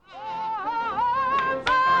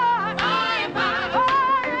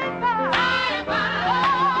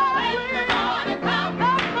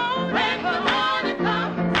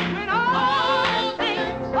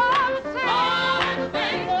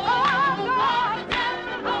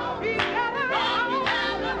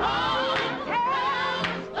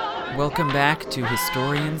Welcome back to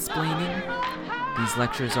Historiansplaining. These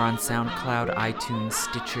lectures are on SoundCloud, iTunes,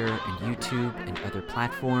 Stitcher, and YouTube, and other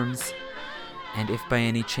platforms. And if by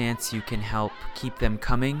any chance you can help keep them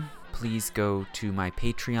coming, please go to my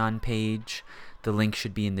Patreon page. The link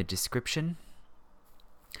should be in the description.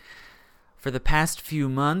 For the past few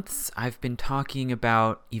months, I've been talking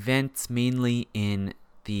about events mainly in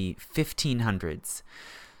the 1500s.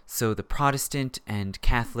 So the Protestant and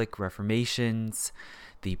Catholic Reformations,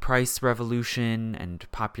 the Price Revolution and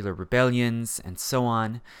popular rebellions, and so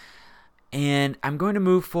on. And I'm going to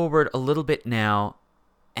move forward a little bit now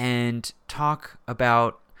and talk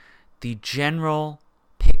about the general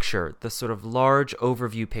picture, the sort of large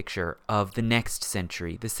overview picture of the next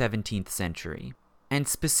century, the 17th century. And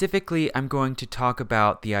specifically, I'm going to talk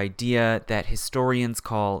about the idea that historians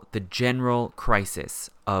call the general crisis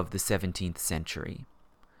of the 17th century.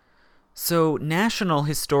 So, national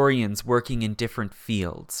historians working in different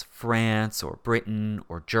fields, France or Britain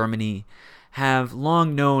or Germany, have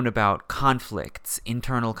long known about conflicts,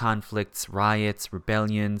 internal conflicts, riots,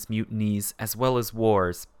 rebellions, mutinies, as well as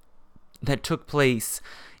wars that took place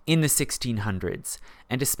in the 1600s,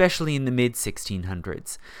 and especially in the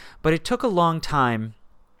mid-1600s. But it took a long time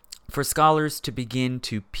for scholars to begin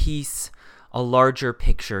to piece a larger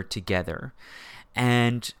picture together.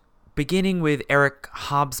 And beginning with Eric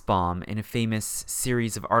Hobsbawm in a famous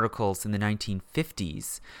series of articles in the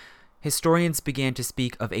 1950s, historians began to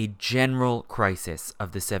speak of a general crisis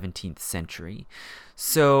of the 17th century.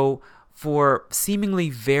 So, for seemingly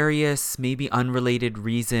various, maybe unrelated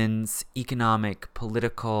reasons, economic,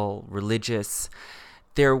 political, religious,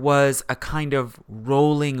 there was a kind of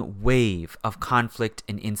rolling wave of conflict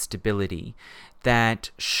and instability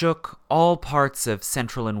that shook all parts of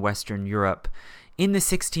Central and Western Europe in the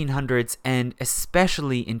 1600s, and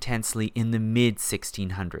especially intensely in the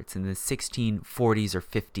mid-1600s, in the 1640s or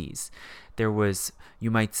 50s. There was,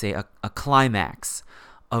 you might say, a climax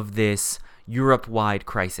of this Europe-wide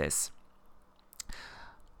crisis.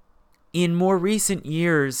 In more recent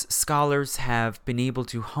years, scholars have been able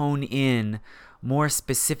to hone in more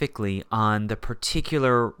specifically on the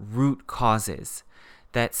particular root causes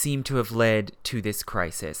that seem to have led to this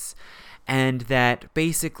crisis, and that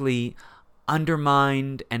basically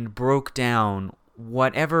undermined and broke down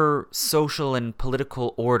whatever social and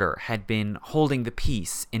political order had been holding the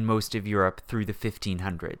peace in most of Europe through the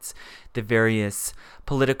 1500s. The various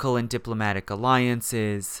political and diplomatic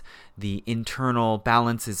alliances, the internal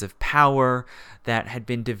balances of power that had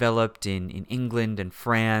been developed in England and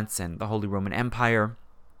France and the Holy Roman Empire.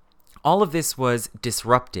 All of this was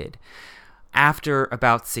disrupted after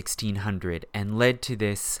about 1600 and led to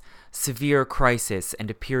this severe crisis and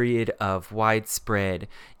a period of widespread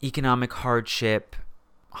economic hardship,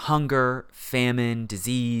 hunger, famine,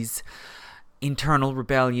 disease, internal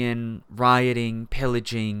rebellion, rioting,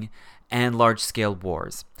 pillaging, and large-scale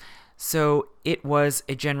wars. So it was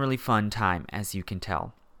a generally fun time, as you can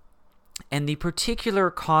tell. And the particular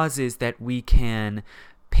causes that we can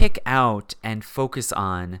pick out and focus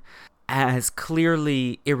on as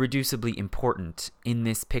clearly irreducibly important in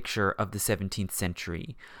this picture of the 17th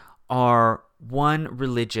century are 1,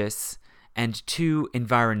 religious, and 2,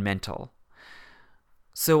 environmental.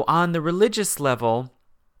 So on the religious level,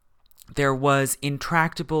 there was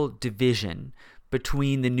intractable division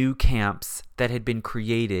between the new camps that had been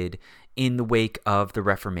created in the wake of the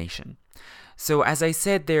Reformation. So as I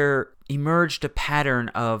said, there emerged a pattern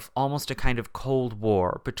of almost a kind of Cold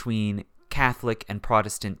War between Catholic and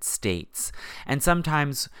Protestant states, and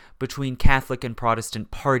sometimes between Catholic and Protestant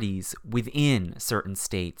parties within certain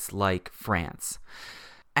states like France.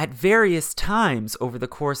 At various times over the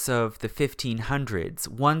course of the 1500s,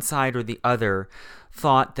 one side or the other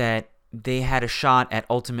thought that they had a shot at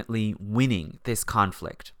ultimately winning this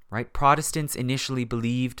conflict, right? Protestants initially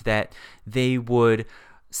believed that they would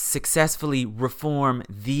successfully reform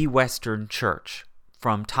the Western Church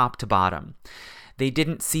from top to bottom. They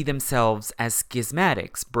didn't see themselves as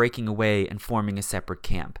schismatics, breaking away and forming a separate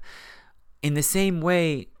camp. In the same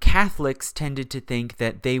way, Catholics tended to think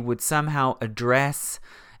that they would somehow address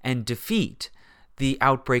and defeat the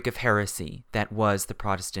outbreak of heresy that was the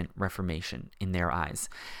Protestant Reformation in their eyes.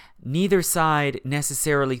 Neither side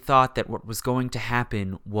necessarily thought that what was going to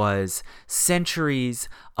happen was centuries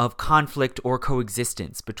of conflict or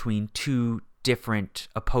coexistence between two different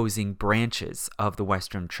opposing branches of the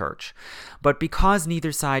Western Church. But because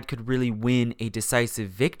neither side could really win a decisive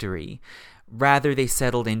victory, rather they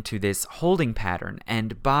settled into this holding pattern.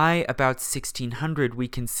 And by about 1600, we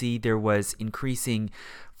can see there was increasing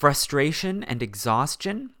frustration and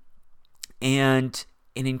exhaustion. And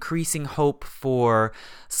an increasing hope for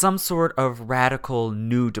some sort of radical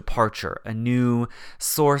new departure, a new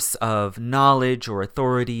source of knowledge or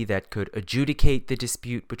authority that could adjudicate the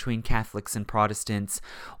dispute between Catholics and Protestants,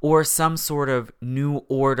 or some sort of new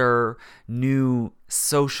order, new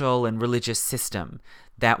social and religious system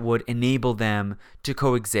that would enable them to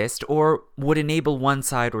coexist, or would enable one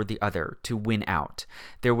side or the other to win out.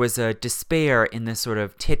 There was a despair in this sort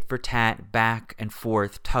of tit-for-tat, back and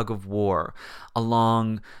forth tug of war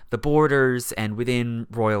along the borders and within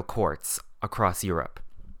royal courts across Europe.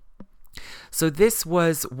 So this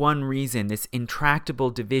was one reason, this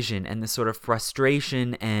intractable division and the sort of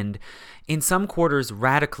frustration and, in some quarters,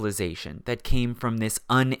 radicalization that came from this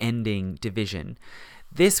unending division.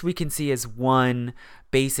 This we can see as one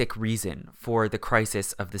basic reason for the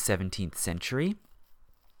crisis of the 17th century.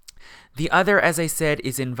 The other, as I said,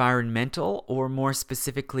 is environmental, or more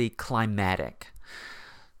specifically climatic.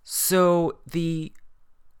 So the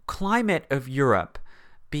climate of Europe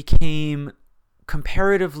became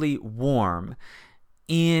comparatively warm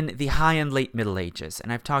in the High and Late Middle Ages.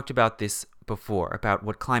 And I've talked about this before, about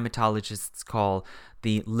what climatologists call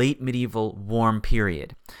the late medieval warm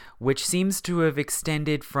period, which seems to have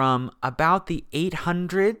extended from about the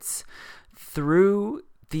 800s through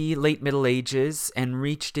the late Middle Ages and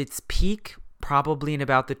reached its peak probably in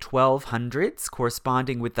about the 1200s,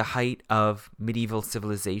 corresponding with the height of medieval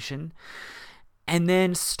civilization, and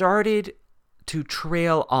then started to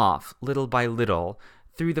trail off little by little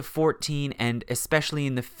through the 14 and especially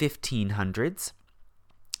in the 1500s.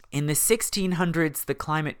 In the 1600s, the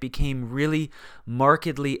climate became really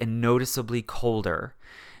markedly and noticeably colder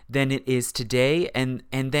than it is today, and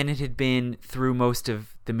than it had been through most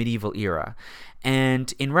of the medieval era.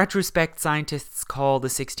 And in retrospect, scientists call the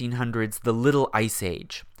 1600s the Little Ice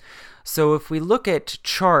Age. So if we look at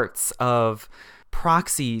charts of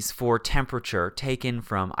proxies for temperature taken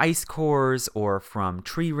from ice cores or from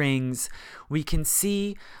tree rings, we can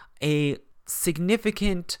see a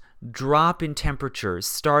significant drop in temperatures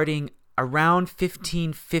starting around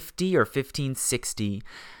 1550 or 1560,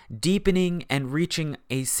 deepening and reaching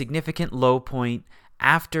a significant low point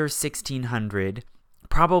after 1600,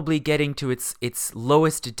 probably getting to its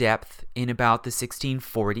lowest depth in about the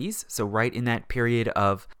 1640s, so right in that period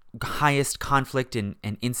of highest conflict and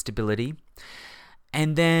instability.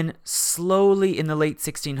 And then slowly in the late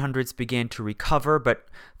 1600s began to recover, but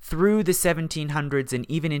through the 1700s and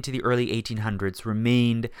even into the early 1800s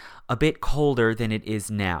remained a bit colder than it is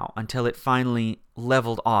now, until it finally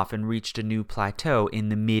leveled off and reached a new plateau in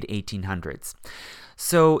the mid-1800s.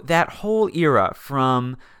 So that whole era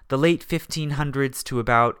from the late 1500s to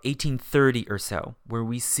about 1830 or so, where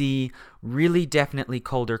we see really definitely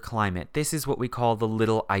colder climate, this is what we call the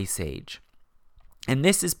Little Ice Age. And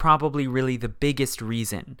this is probably really the biggest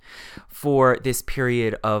reason for this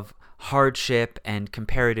period of hardship and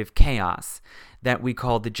comparative chaos that we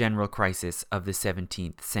call the general crisis of the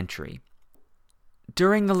 17th century.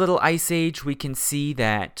 During the Little Ice Age, we can see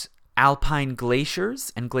that alpine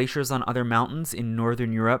glaciers and glaciers on other mountains in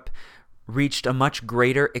northern Europe reached a much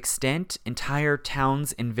greater extent. Entire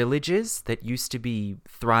towns and villages that used to be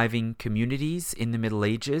thriving communities in the Middle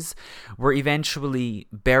Ages were eventually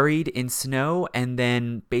buried in snow and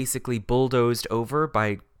then basically bulldozed over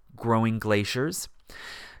by growing glaciers.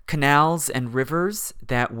 Canals and rivers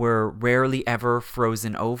that were rarely ever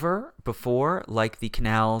frozen over before, like the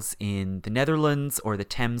canals in the Netherlands or the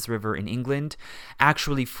Thames River in England,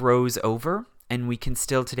 actually froze over. And we can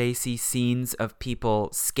still today see scenes of people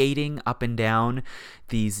skating up and down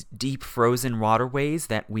these deep frozen waterways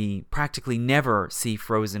that we practically never see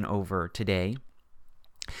frozen over today.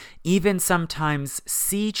 Even sometimes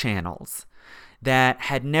sea channels that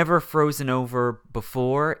had never frozen over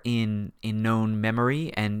before in known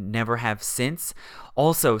memory and never have since,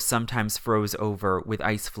 also sometimes froze over with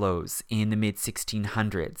ice flows in the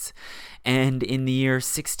mid-1600s. And in the year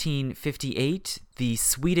 1658, the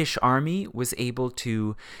Swedish army was able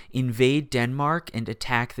to invade Denmark and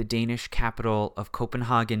attack the Danish capital of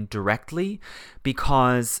Copenhagen directly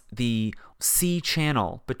because the sea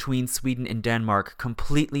channel between Sweden and Denmark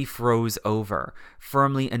completely froze over,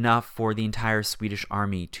 firmly enough for the entire Swedish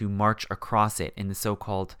army to march across it in the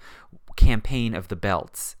so-called Campaign of the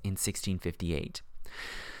Belts in 1658.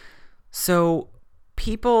 So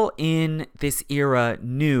people in this era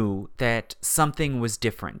knew that something was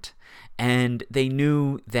different, and they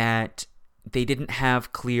knew that they didn't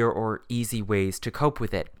have clear or easy ways to cope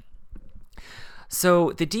with it.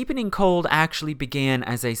 So the deepening cold actually began,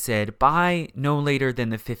 as I said, by no later than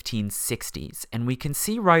the 1560s, and we can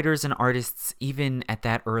see writers and artists even at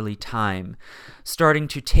that early time starting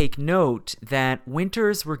to take note that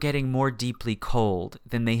winters were getting more deeply cold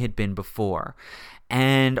than they had been before.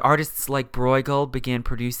 And artists like Bruegel began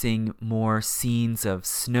producing more scenes of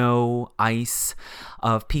snow, ice,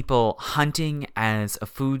 of people hunting as a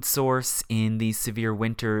food source in these severe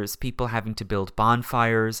winters, people having to build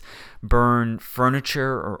bonfires, burn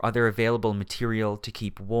furniture or other available material to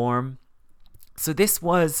keep warm. So this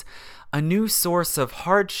was a new source of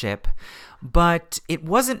hardship, but it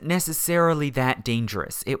wasn't necessarily that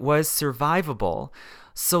dangerous. It was survivable,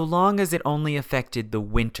 so long as it only affected the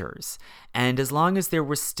winters, and as long as there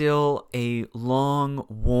was still a long,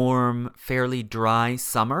 warm, fairly dry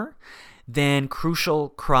summer, then crucial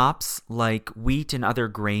crops like wheat and other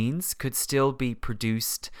grains could still be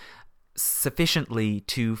produced sufficiently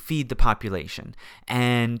to feed the population.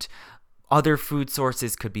 And other food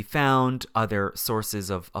sources could be found, other sources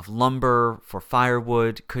of lumber for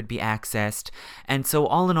firewood could be accessed, and so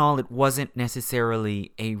all in all, it wasn't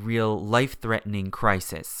necessarily a real life-threatening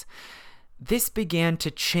crisis. This began to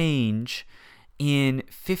change in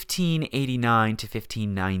 1589 to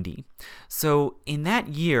 1590. So in that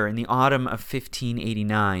year, in the autumn of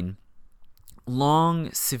 1589,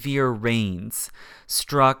 long, severe rains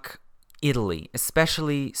struck Italy,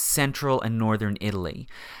 especially central and northern Italy.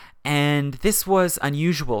 And this was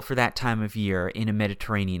unusual for that time of year in a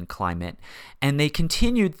Mediterranean climate. And they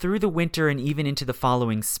continued through the winter and even into the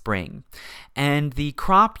following spring. And the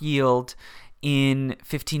crop yield in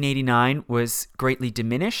 1589 was greatly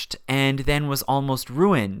diminished and then was almost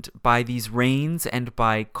ruined by these rains and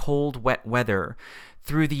by cold, wet weather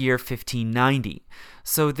through the year 1590.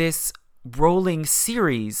 So this rolling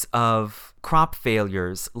series of crop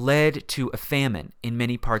failures led to a famine in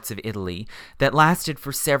many parts of Italy that lasted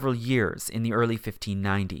for several years in the early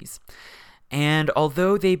 1590s. And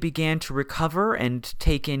although they began to recover and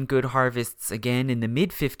take in good harvests again in the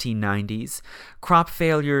mid-1590s, crop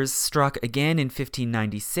failures struck again in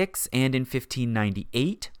 1596 and in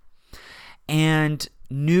 1598, and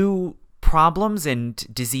new problems and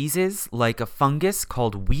diseases like a fungus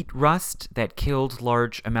called wheat rust that killed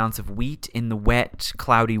large amounts of wheat in the wet,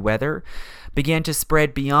 cloudy weather began to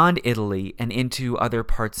spread beyond Italy and into other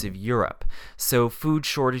parts of Europe. So food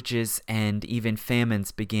shortages and even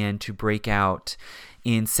famines began to break out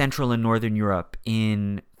in Central and Northern Europe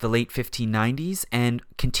in the late 1590s and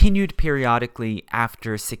continued periodically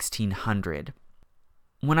after 1600.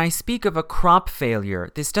 When I speak of a crop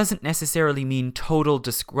failure, this doesn't necessarily mean total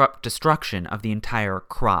destruction of the entire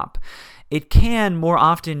crop. It can more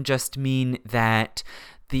often just mean that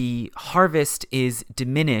the harvest is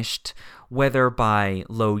diminished, whether by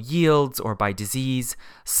low yields or by disease,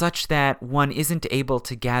 such that one isn't able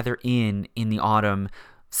to gather in the autumn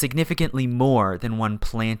significantly more than one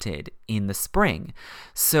planted in the spring.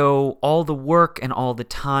 So all the work and all the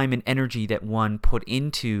time and energy that one put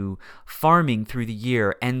into farming through the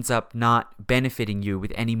year ends up not benefiting you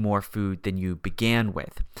with any more food than you began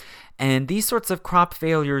with. And these sorts of crop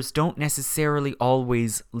failures don't necessarily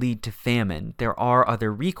always lead to famine. There are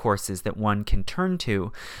other recourses that one can turn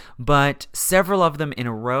to, but several of them in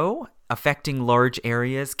a row affecting large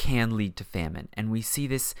areas can lead to famine. And we see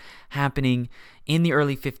this happening in the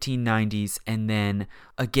early 1590s and then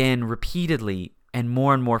again repeatedly and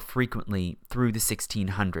more frequently through the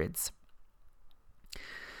 1600s.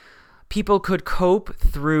 People could cope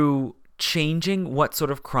through changing what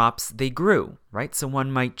sort of crops they grew, right? So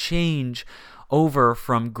one might change over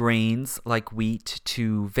from grains like wheat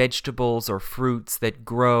to vegetables or fruits that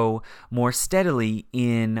grow more steadily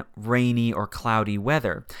in rainy or cloudy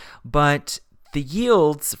weather. But the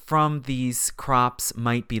yields from these crops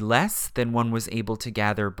might be less than one was able to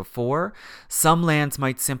gather before. Some lands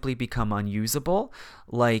might simply become unusable,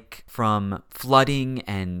 like from flooding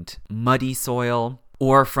and muddy soil,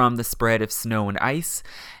 or from the spread of snow and ice.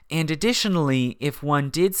 And additionally, if one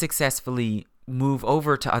did successfully move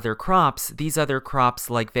over to other crops, these other crops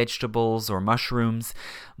like vegetables or mushrooms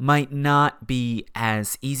might not be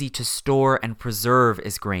as easy to store and preserve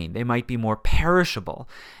as grain. They might be more perishable,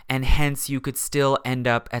 and hence you could still end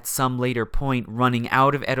up at some later point running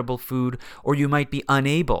out of edible food, or you might be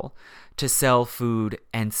unable to sell food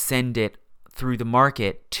and send it through the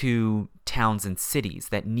market to towns and cities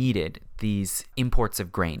that needed these imports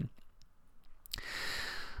of grain.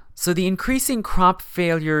 So the increasing crop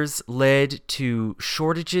failures led to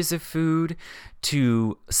shortages of food,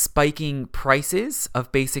 to spiking prices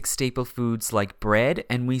of basic staple foods like bread,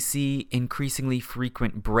 and we see increasingly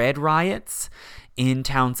frequent bread riots in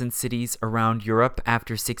towns and cities around Europe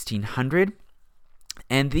after 1600.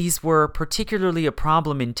 And these were particularly a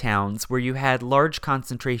problem in towns where you had large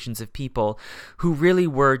concentrations of people who really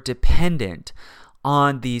were dependent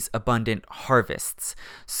on these abundant harvests.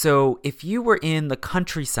 So if you were in the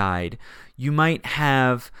countryside, you might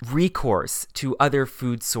have recourse to other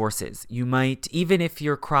food sources. You might, even if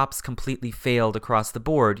your crops completely failed across the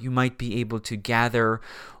board, you might be able to gather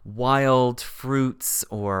wild fruits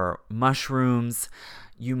or mushrooms.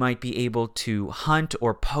 You might be able to hunt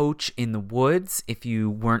or poach in the woods if you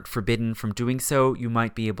weren't forbidden from doing so. You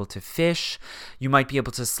might be able to fish. You might be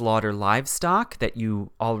able to slaughter livestock that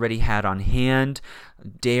you already had on hand,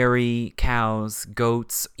 dairy, cows,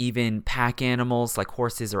 goats, even pack animals like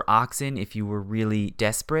horses or oxen if you were really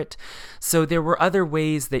desperate. So there were other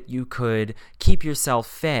ways that you could keep yourself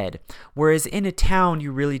fed, whereas in a town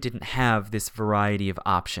you really didn't have this variety of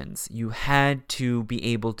options. You had to be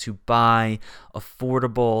able to buy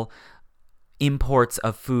affordable imports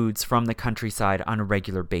of foods from the countryside on a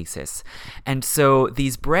regular basis. And so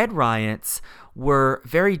these bread riots were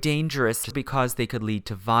very dangerous because they could lead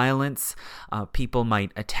to violence. People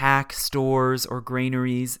might attack stores or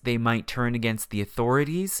granaries. They might turn against the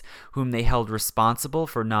authorities, whom they held responsible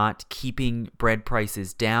for not keeping bread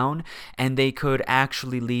prices down. And they could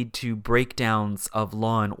actually lead to breakdowns of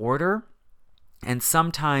law and order, and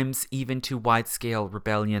sometimes even to wide-scale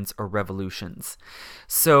rebellions or revolutions.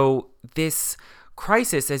 So this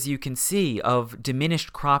crisis, as you can see, of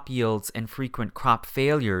diminished crop yields and frequent crop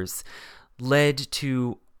failures led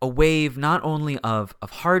to a wave not only of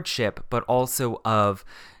hardship, but also of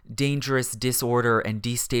dangerous disorder and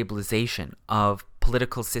destabilization of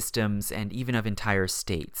political systems and even of entire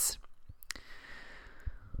states.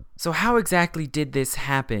 So how exactly did this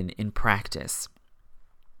happen in practice?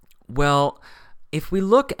 Well, if we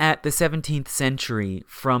look at the 17th century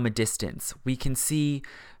from a distance, we can see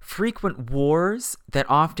frequent wars that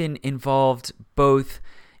often involved both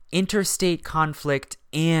interstate conflict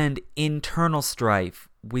and internal strife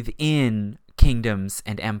within kingdoms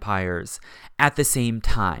and empires at the same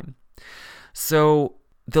time. So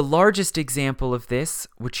the largest example of this,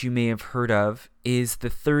 which you may have heard of, is the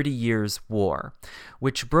 30 Years' War,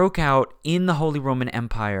 which broke out in the Holy Roman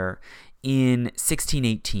Empire in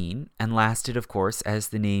 1618 and lasted, of course, as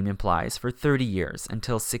the name implies, for 30 years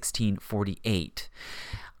until 1648.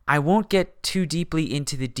 I won't get too deeply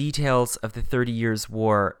into the details of the 30 Years'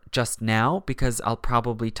 War just now because I'll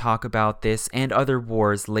probably talk about this and other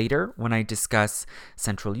wars later when I discuss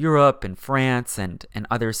Central Europe and France and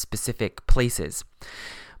other specific places.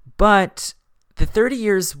 But the 30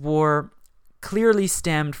 Years' War clearly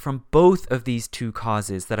stemmed from both of these two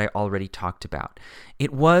causes that I already talked about.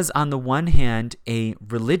 It was, on the one hand, a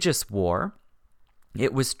religious war.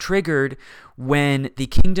 It was triggered when the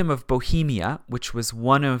Kingdom of Bohemia, which was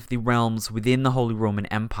one of the realms within the Holy Roman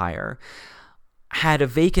Empire, had a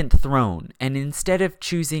vacant throne, and instead of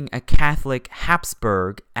choosing a Catholic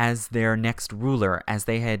Habsburg as their next ruler, as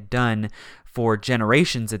they had done for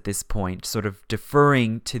generations at this point, sort of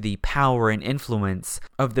deferring to the power and influence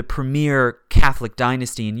of the premier Catholic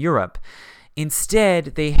dynasty in Europe,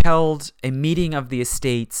 instead they held a meeting of the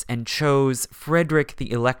estates and chose Frederick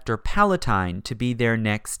the Elector Palatine to be their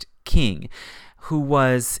next king, who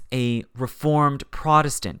was a reformed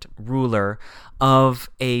Protestant ruler of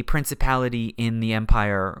a principality in the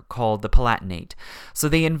empire called the Palatinate. So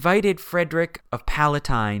they invited Frederick of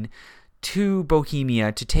Palatine to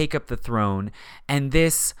Bohemia to take up the throne, and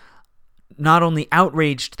this not only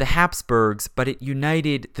outraged the Habsburgs, but it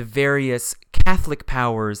united the various Catholic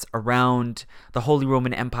powers around the Holy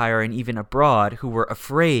Roman Empire and even abroad who were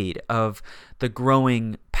afraid of the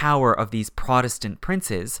growing power of these Protestant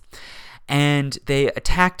princes. And they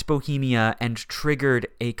attacked Bohemia and triggered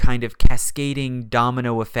a kind of cascading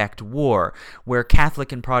domino effect war where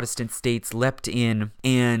Catholic and Protestant states leapt in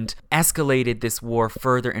and escalated this war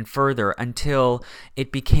further and further until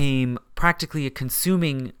it became practically a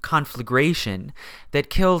consuming conflagration that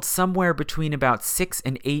killed somewhere between about 6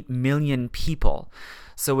 and 8 million people.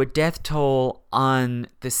 So a death toll on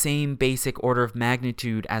the same basic order of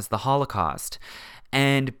magnitude as the Holocaust,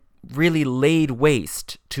 and really laid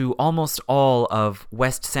waste to almost all of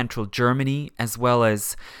West Central Germany, as well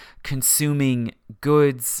as consuming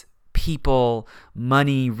goods, people,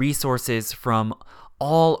 money, resources from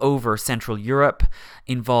all over Central Europe,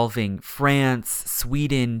 involving France,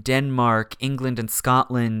 Sweden, Denmark, England and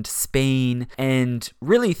Scotland, Spain, and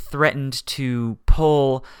really threatened to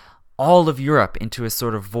pull all of Europe into a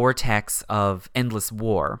sort of vortex of endless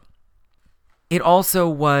war. It also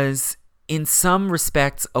was, in some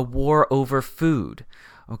respects, a war over food.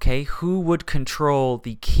 Okay, who would control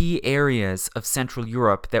the key areas of Central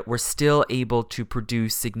Europe that were still able to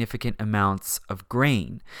produce significant amounts of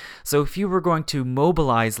grain? So if you were going to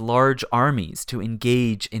mobilize large armies to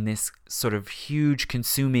engage in this sort of huge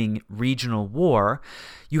consuming regional war,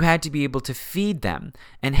 you had to be able to feed them,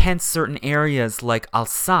 and hence certain areas like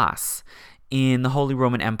Alsace in the Holy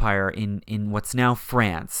Roman Empire in what's now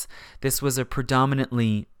France. This was a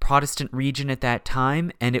predominantly Protestant region at that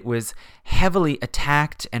time, and it was heavily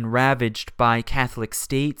attacked and ravaged by Catholic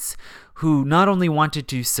states who not only wanted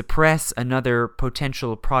to suppress another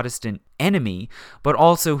potential Protestant enemy, but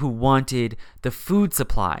also who wanted the food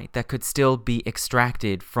supply that could still be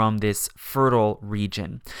extracted from this fertile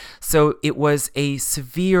region. So it was a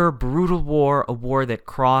severe, brutal war, a war that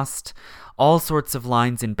crossed all sorts of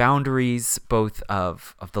lines and boundaries, both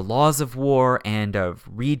of the laws of war and of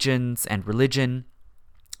regions and religion.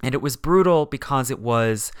 And it was brutal because it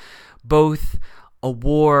was both a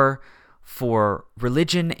war for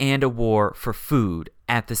religion and a war for food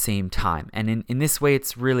at the same time. And in this way,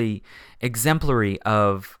 it's really exemplary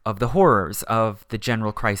of the horrors of the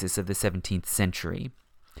general crisis of the 17th century.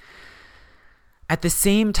 At the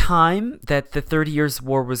same time that the 30 Years'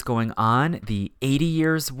 War was going on, the 80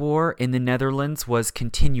 Years' War in the Netherlands was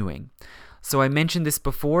continuing. So I mentioned this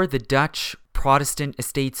before, the Dutch Protestant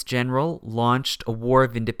Estates General launched a war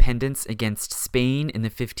of independence against Spain in the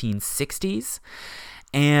 1560s,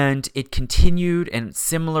 and it continued and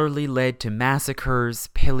similarly led to massacres,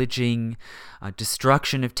 pillaging,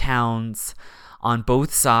 destruction of towns on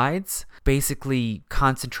both sides, basically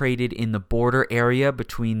concentrated in the border area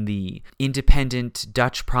between the independent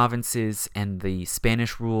Dutch provinces and the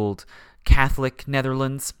Spanish-ruled Catholic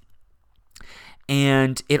Netherlands.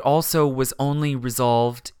 And it also was only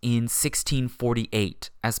resolved in 1648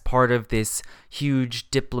 as part of this huge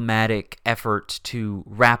diplomatic effort to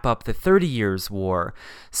wrap up the 30 Years' War.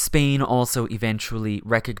 Spain also eventually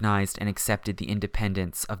recognized and accepted the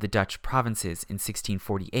independence of the Dutch provinces in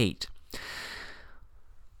 1648.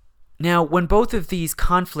 Now, when both of these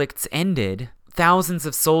conflicts ended, thousands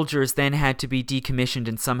of soldiers then had to be decommissioned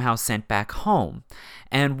and somehow sent back home.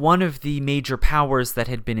 And one of the major powers that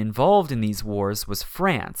had been involved in these wars was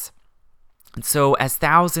France. And so as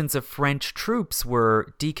thousands of French troops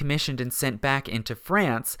were decommissioned and sent back into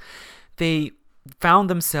France, they found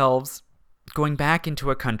themselves going back into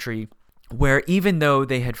a country where even though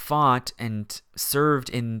they had fought and served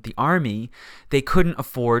in the army, they couldn't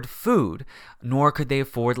afford food, nor could they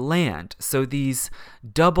afford land. So these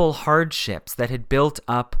double hardships that had built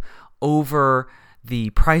up over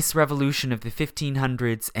the price revolution of the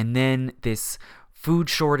 1500s and then this food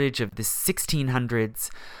shortage of the 1600s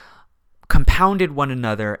compounded one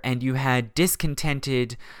another, and you had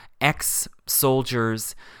discontented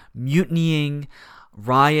ex-soldiers mutinying,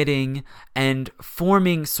 rioting, and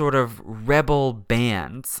forming sort of rebel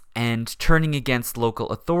bands and turning against local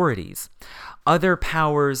authorities. Other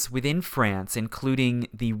powers within France, including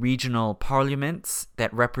the regional parliaments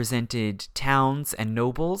that represented towns and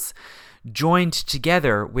nobles, joined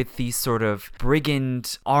together with these sort of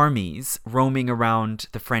brigand armies roaming around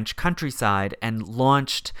the French countryside and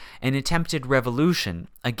launched an attempted revolution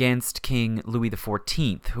against King Louis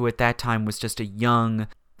XIV, who at that time was just a young,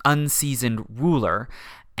 unseasoned ruler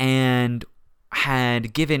and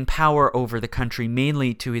had given power over the country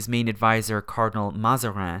mainly to his main advisor, Cardinal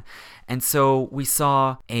Mazarin. And so we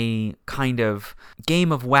saw a kind of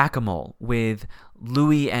game of whack-a-mole with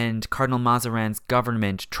Louis and Cardinal Mazarin's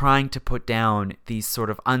government trying to put down these sort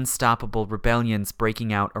of unstoppable rebellions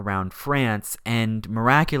breaking out around France, and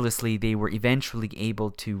miraculously they were eventually able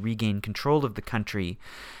to regain control of the country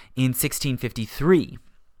in 1653.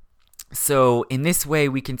 So in this way,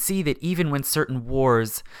 we can see that even when certain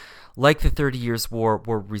wars, like the 30 Years' War,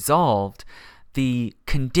 were resolved, the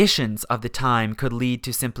conditions of the time could lead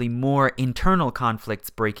to simply more internal conflicts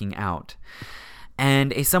breaking out.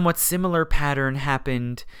 And a somewhat similar pattern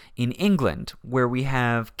happened in England, where we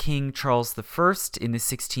have King Charles I in the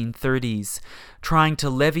 1630s trying to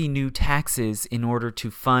levy new taxes in order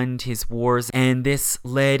to fund his wars, and this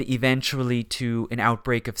led eventually to an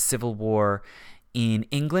outbreak of civil war in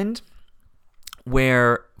England,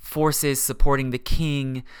 where forces supporting the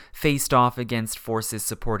king faced off against forces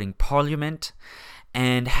supporting Parliament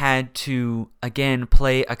and had to, again,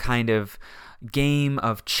 play a kind of game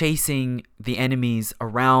of chasing the enemies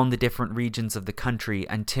around the different regions of the country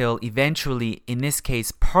until eventually, in this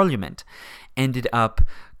case, Parliament ended up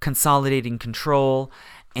consolidating control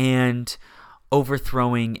and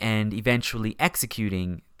overthrowing and eventually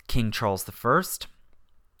executing King Charles I.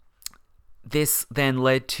 This then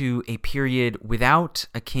led to a period without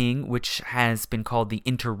a king, which has been called the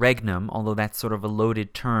interregnum, although that's sort of a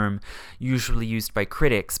loaded term usually used by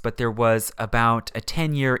critics. But there was about a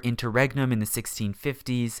 10-year interregnum in the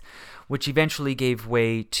 1650s, which eventually gave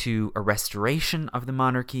way to a restoration of the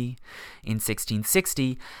monarchy in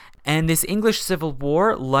 1660. And this English Civil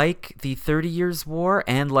War, like the 30 Years' War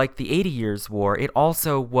and like the 80 Years' War, it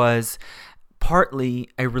also was partly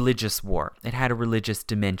a religious war. It had a religious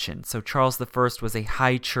dimension. So Charles I was a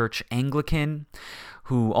high church Anglican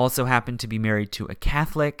who also happened to be married to a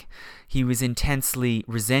Catholic. He was intensely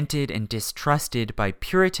resented and distrusted by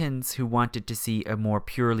Puritans who wanted to see a more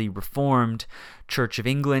purely reformed Church of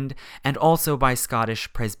England, and also by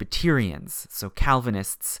Scottish Presbyterians, so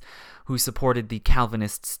Calvinists, who supported the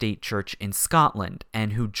Calvinist state church in Scotland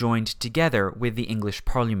and who joined together with the English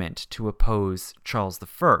Parliament to oppose Charles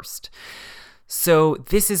I. So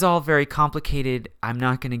this is all very complicated. I'm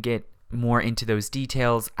not going to get more into those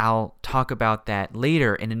details. I'll talk about that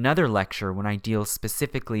later in another lecture when I deal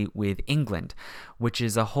specifically with England, which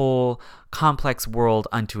is a whole complex world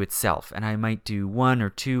unto itself. And I might do one or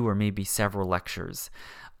two or maybe several lectures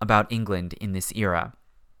about England in this era.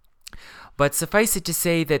 But suffice it to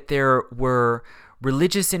say that there were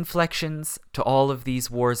religious inflections to all of these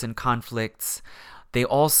wars and conflicts. They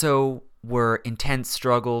also were intense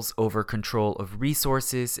struggles over control of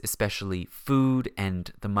resources, especially food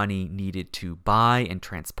and the money needed to buy and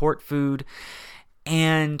transport food.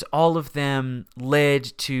 And all of them led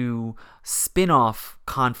to spin-off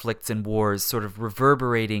conflicts and wars sort of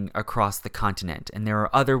reverberating across the continent. And there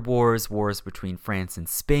are other wars between France and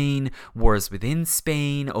Spain, wars within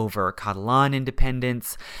Spain over Catalan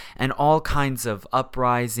independence, and all kinds of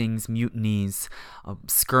uprisings, mutinies,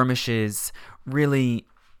 skirmishes, really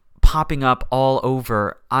popping up all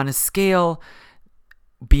over on a scale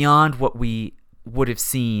beyond what we would have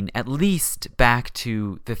seen at least back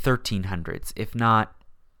to the 1300s, if not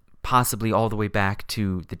possibly all the way back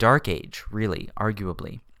to the Dark Age, really,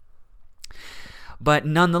 arguably. But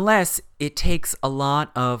nonetheless, it takes a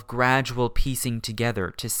lot of gradual piecing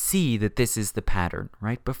together to see that this is the pattern,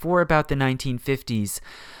 right? Before about the 1950s,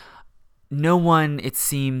 no one, it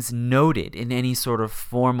seems, noted in any sort of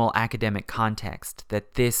formal academic context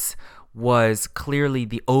that this was clearly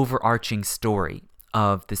the overarching story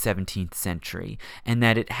of the 17th century and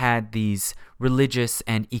that it had these religious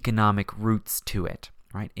and economic roots to it,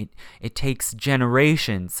 right? It takes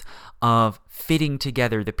generations of fitting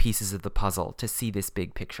together the pieces of the puzzle to see this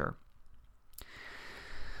big picture.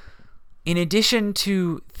 In addition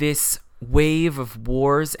to this wave of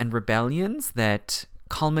wars and rebellions that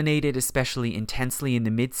culminated especially intensely in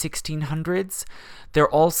the mid-1600s, there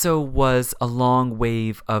also was a long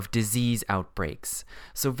wave of disease outbreaks.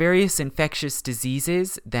 So various infectious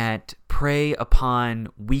diseases that prey upon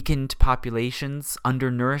weakened populations,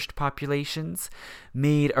 undernourished populations,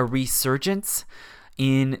 made a resurgence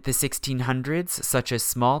in the 1600s, such as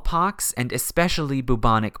smallpox and especially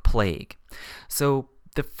bubonic plague. So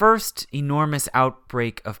the first enormous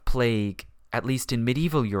outbreak of plague, at least in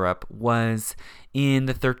medieval Europe, was in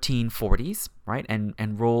the 1340s, right,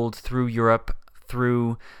 and rolled through Europe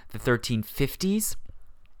through the 1350s.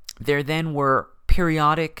 There then were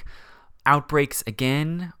periodic outbreaks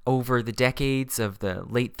again over the decades of the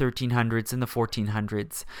late 1300s and the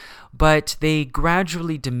 1400s, but they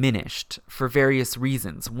gradually diminished for various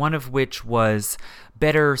reasons, one of which was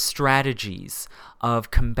better strategies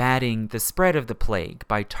of combating the spread of the plague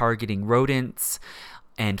by targeting rodents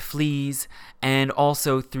and fleas, and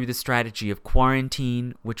also through the strategy of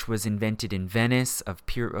quarantine, which was invented in Venice, of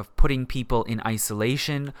putting people in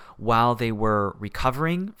isolation while they were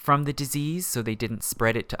recovering from the disease so they didn't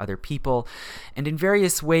spread it to other people. And in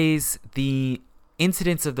various ways, the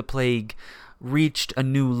incidence of the plague reached a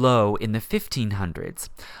new low in the 1500s,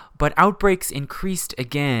 but outbreaks increased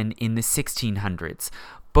again in the 1600s,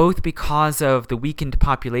 both because of the weakened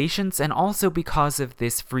populations and also because of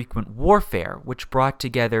this frequent warfare, which brought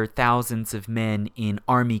together thousands of men in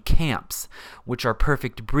army camps, which are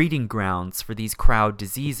perfect breeding grounds for these crowd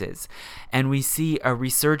diseases. And we see a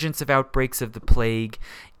resurgence of outbreaks of the plague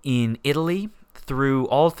in Italy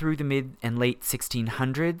all through the mid and late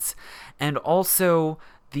 1600s, and also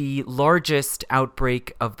the largest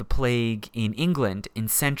outbreak of the plague in England in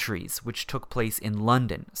centuries, which took place in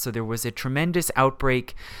London. So there was a tremendous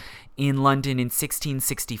outbreak in London in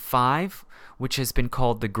 1665, which has been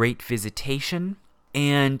called the Great Visitation.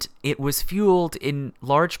 And it was fueled in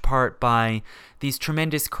large part by these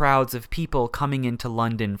tremendous crowds of people coming into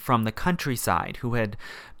London from the countryside who had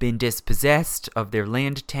been dispossessed of their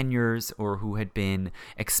land tenures or who had been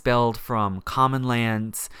expelled from common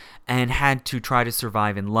lands and had to try to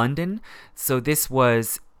survive in London. So this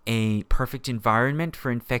was a perfect environment for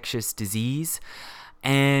infectious disease.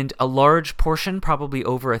 And a large portion, probably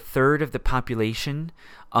over a third of the population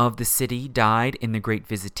of the city, died in the Great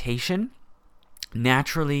Visitation.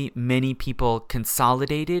 Naturally, many people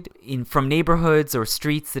consolidated from neighborhoods or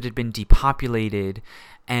streets that had been depopulated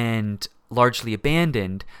and largely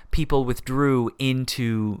abandoned. People withdrew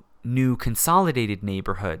into new consolidated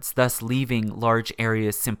neighborhoods, thus leaving large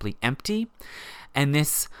areas simply empty. And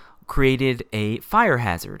this created a fire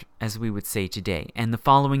hazard, as we would say today. And the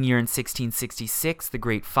following year in 1666, the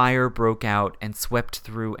Great Fire broke out and swept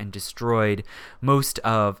through and destroyed most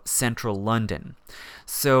of central London.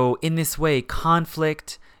 So in this way,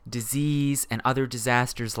 conflict, disease, and other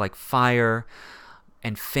disasters like fire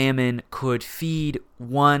and famine could feed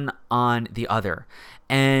one on the other.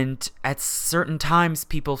 And at certain times,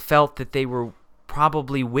 people felt that they were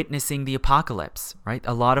probably witnessing the apocalypse, right?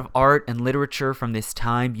 A lot of art and literature from this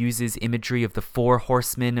time uses imagery of the four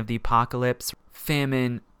horsemen of the apocalypse: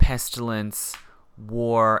 famine, pestilence,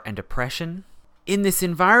 war, and oppression. In this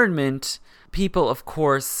environment, people, of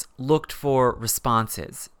course, looked for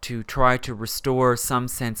responses to try to restore some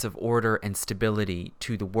sense of order and stability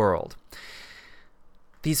to the world.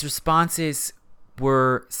 These responses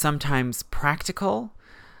were sometimes practical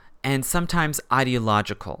and sometimes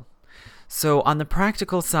ideological. So on the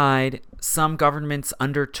practical side, some governments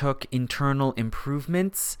undertook internal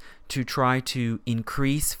improvements to try to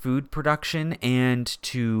increase food production and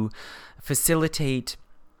to facilitate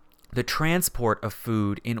the transport of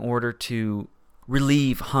food in order to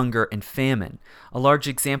relieve hunger and famine. A large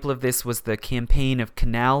example of this was the campaign of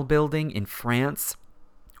canal building in France,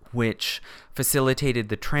 which facilitated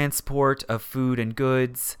the transport of food and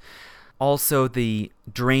goods. Also, the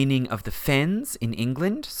draining of the fens in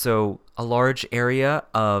England. So a large area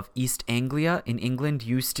of East Anglia in England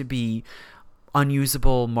used to be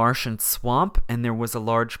unusable marsh and swamp, and there was a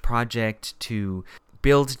large project to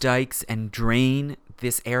build dikes and drain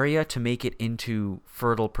this area to make it into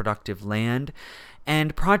fertile, productive land.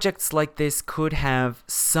 And projects like this could have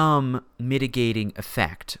some mitigating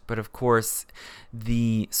effect. But of course,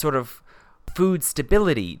 the sort of food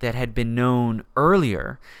stability that had been known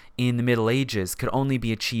earlier in the Middle Ages could only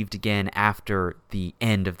be achieved again after the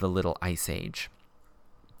end of the Little Ice Age.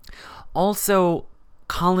 Also,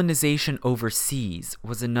 colonization overseas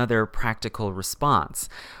was another practical response,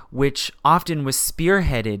 which often was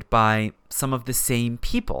spearheaded by some of the same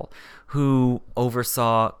people who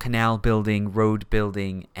oversaw canal building, road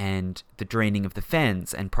building, and the draining of the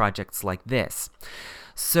fens and projects like this.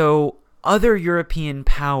 So other European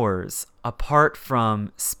powers, apart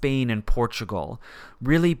from Spain and Portugal,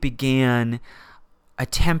 really began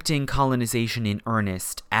attempting colonization in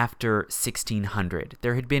earnest after 1600.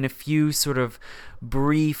 There had been a few sort of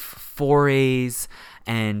brief forays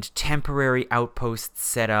and temporary outposts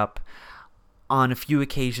set up on a few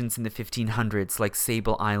occasions in the 1500s, like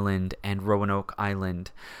Sable Island and Roanoke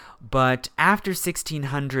Island. But after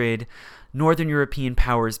 1600, Northern European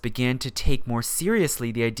powers began to take more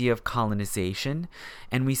seriously the idea of colonization,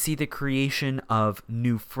 and we see the creation of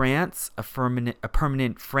New France, a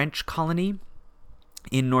permanent French colony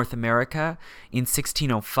in North America in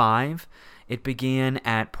 1605. It began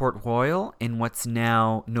at Port Royal in what's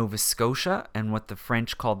now Nova Scotia and what the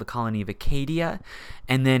French called the colony of Acadia,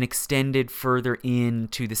 and then extended further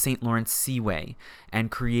into the St. Lawrence Seaway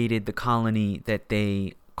and created the colony that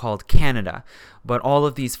they called Canada. But all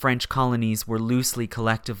of these French colonies were loosely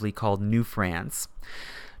collectively called New France.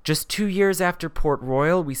 Just 2 years after Port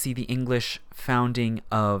Royal, we see the English founding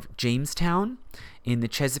of Jamestown in the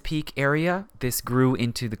Chesapeake area. This grew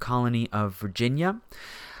into the colony of Virginia.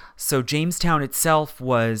 So Jamestown itself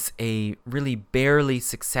was a really barely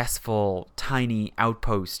successful tiny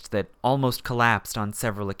outpost that almost collapsed on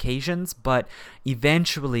several occasions, but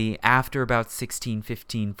eventually, after about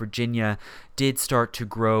 1615, Virginia did start to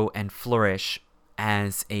grow and flourish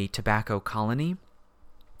as a tobacco colony.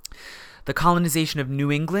 The colonization of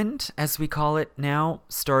New England, as we call it now,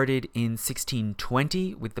 started in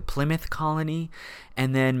 1620 with the Plymouth colony,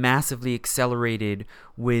 and then massively accelerated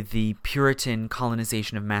with the Puritan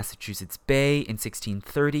colonization of Massachusetts Bay in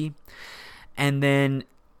 1630. And then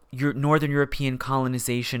Northern European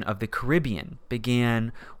colonization of the Caribbean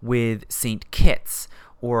began with St. Kitts,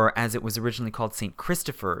 or as it was originally called, St.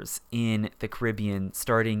 Christopher's, in the Caribbean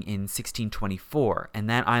starting in 1624. And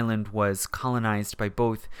that island was colonized by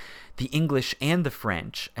both the English and the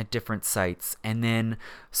French at different sites. And then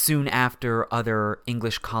soon after, other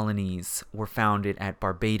English colonies were founded at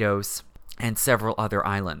Barbados and several other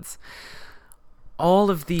islands.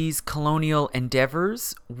 All of these colonial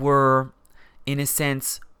endeavors were, in a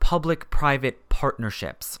sense, public-private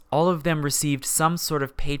partnerships. All of them received some sort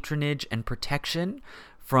of patronage and protection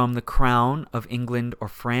from the Crown of England or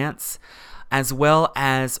France, as well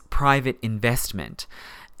as private investment.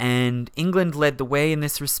 And England led the way in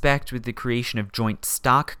this respect with the creation of joint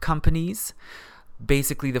stock companies,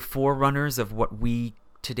 basically the forerunners of what we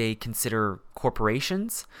today consider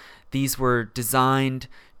corporations. These were designed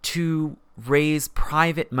to raise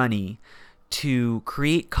private money to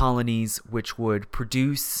create colonies which would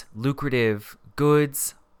produce lucrative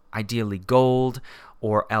goods, ideally gold,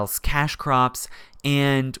 or else cash crops,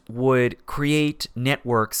 and would create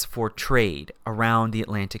networks for trade around the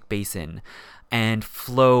Atlantic basin and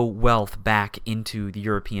flow wealth back into the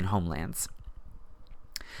European homelands.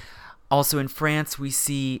 Also in France, we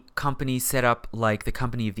see companies set up like the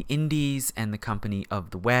Company of the Indies and the Company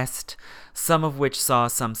of the West, some of which saw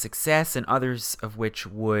some success and others of which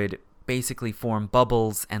would basically form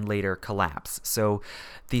bubbles and later collapse. So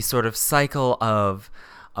the sort of cycle of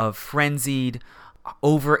frenzied,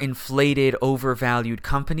 overinflated, overvalued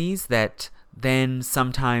companies that then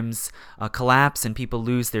sometimes collapse and people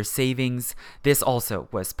lose their savings, this also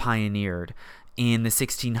was pioneered in the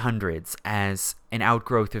 1600s as an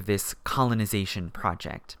outgrowth of this colonization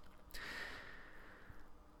project.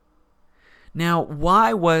 Now,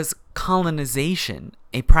 why was colonization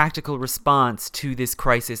a practical response to this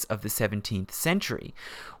crisis of the 17th century?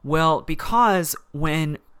 Well, because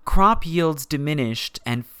when crop yields diminished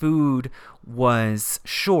and food was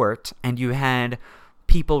short, and you had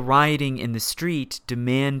people rioting in the street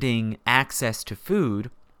demanding access to food,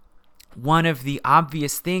 one of the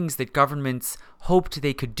obvious things that governments hoped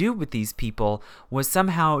they could do with these people was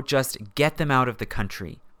somehow just get them out of the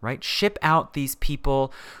country, right? Ship out these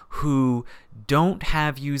people who don't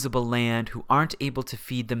have usable land, who aren't able to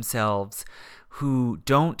feed themselves, who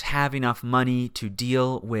don't have enough money to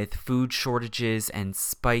deal with food shortages and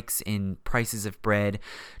spikes in prices of bread.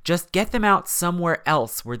 Just get them out somewhere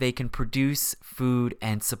else where they can produce food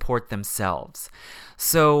and support themselves.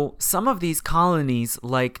 So some of these colonies,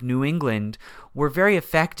 like New England, were very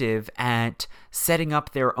effective at setting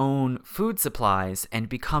up their own food supplies and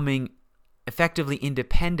becoming effectively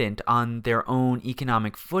independent on their own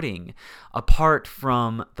economic footing, apart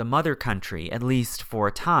from the mother country, at least for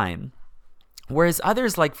a time. Whereas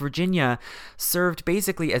others like Virginia served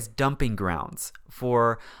basically as dumping grounds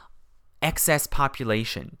for excess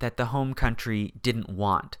population that the home country didn't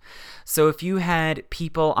want. So if you had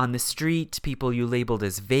people on the street, people you labeled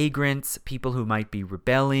as vagrants, people who might be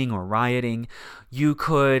rebelling or rioting, you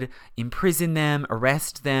could imprison them,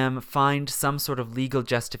 arrest them, find some sort of legal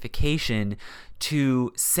justification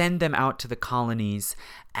to send them out to the colonies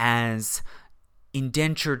as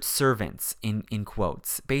indentured servants, in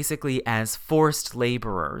quotes, basically as forced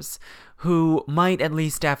laborers who might, at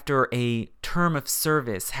least after a term of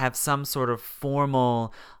service, have some sort of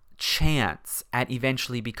formal chance at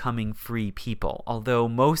eventually becoming free people, although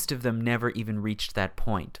most of them never even reached that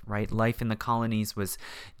point, right? Life in the colonies was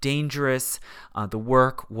dangerous, the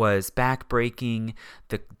work was backbreaking,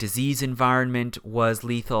 the disease environment was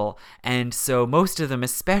lethal, and so most of them,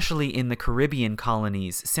 especially in the Caribbean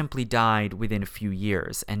colonies, simply died within a few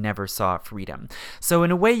years and never saw freedom. So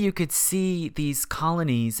in a way, you could see these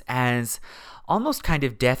colonies as almost kind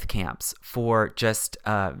of death camps for just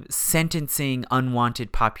sentencing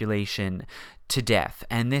unwanted population to death.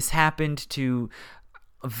 And this happened to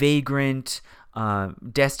vagrant,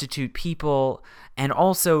 destitute people, and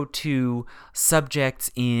also to subjects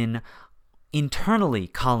in internally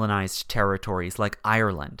colonized territories like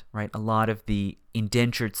Ireland, right? A lot of the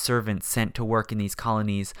indentured servants sent to work in these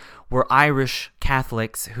colonies were Irish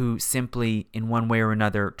Catholics who simply, in one way or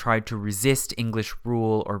another, tried to resist English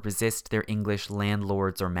rule or resist their English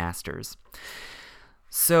landlords or masters.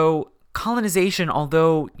 So colonization,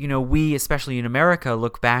 although, we, especially in America,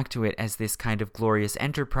 look back to it as this kind of glorious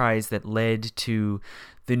enterprise that led to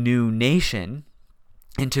the new nation,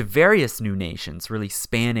 into various new nations, really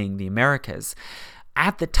spanning the Americas.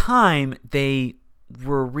 At the time, they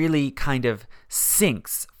were really kind of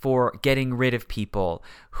sinks for getting rid of people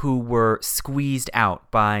who were squeezed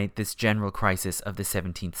out by this general crisis of the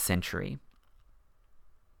 17th century.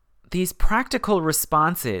 these practical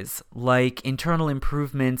responses, like internal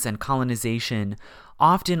improvements and colonization,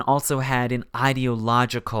 often also had an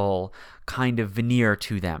ideological kind of veneer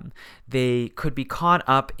to them. They could be caught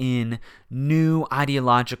up in new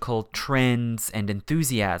ideological trends and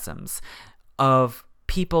enthusiasms of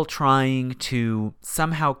people trying to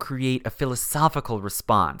somehow create a philosophical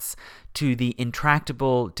response to the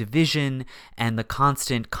intractable division and the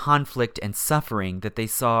constant conflict and suffering that they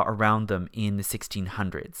saw around them in the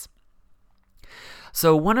 1600s.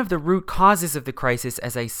 So one of the root causes of the crisis,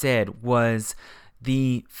 as I said, was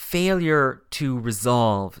the failure to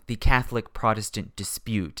resolve the Catholic-Protestant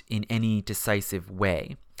dispute in any decisive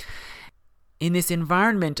way. In this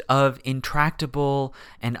environment of intractable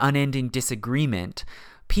and unending disagreement,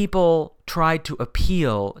 people tried to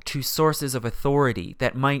appeal to sources of authority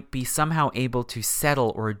that might be somehow able to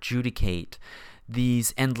settle or adjudicate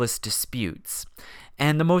these endless disputes.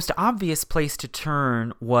 And the most obvious place to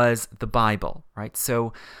turn was the Bible, right?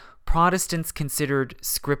 So Protestants considered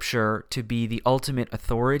Scripture to be the ultimate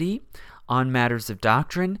authority on matters of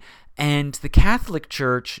doctrine, and the Catholic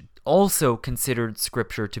Church also considered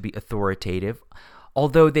Scripture to be authoritative,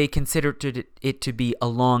 although they considered it to be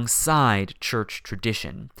alongside church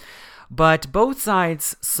tradition. But both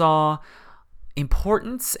sides saw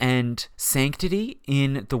importance and sanctity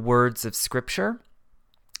in the words of Scripture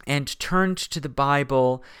and turned to the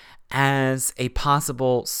Bible as a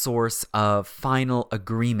possible source of final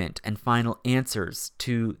agreement and final answers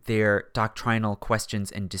to their doctrinal questions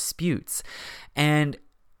and disputes. And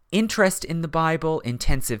interest in the Bible,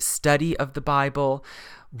 intensive study of the Bible,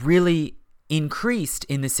 really increased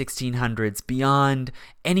in the 1600s beyond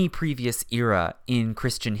any previous era in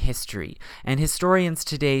Christian history. And historians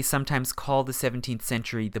today sometimes call the 17th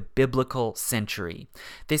century the biblical century.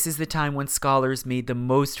 This is the time when scholars made the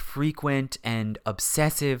most frequent and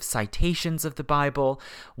obsessive citations of the Bible,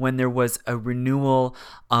 when there was a renewal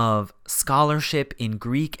of scholarship in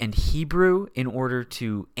Greek and Hebrew in order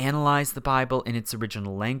to analyze the Bible in its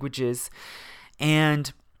original languages.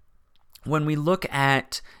 And when we look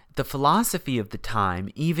at the philosophy of the time,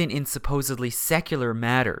 even in supposedly secular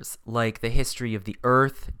matters like the history of the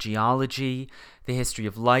earth, geology, the history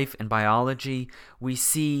of life and biology, we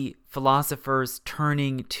see philosophers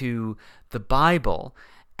turning to the Bible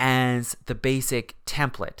as the basic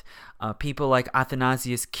template. People like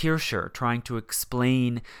Athanasius Kircher trying to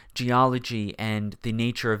explain geology and the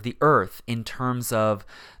nature of the earth in terms of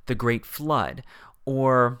the Great Flood,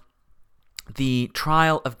 or the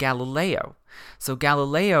trial of Galileo. So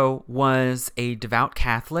Galileo was a devout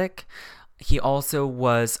Catholic. He also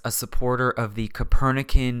was a supporter of the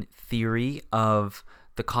Copernican theory of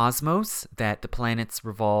the cosmos, that the planets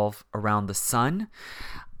revolve around the sun.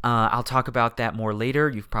 I'll talk about that more later.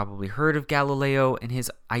 You've probably heard of Galileo and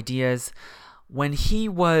his ideas. When he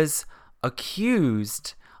was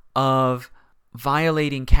accused of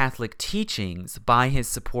violating Catholic teachings by his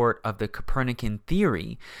support of the Copernican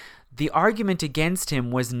theory, the argument against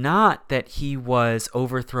him was not that he was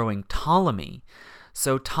overthrowing Ptolemy.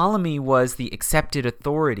 So Ptolemy was the accepted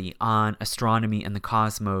authority on astronomy and the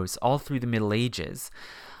cosmos all through the Middle Ages.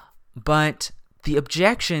 But the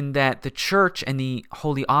objection that the Church and the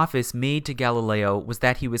Holy Office made to Galileo was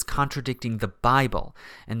that he was contradicting the Bible.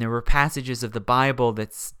 And there were passages of the Bible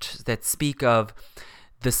that speak of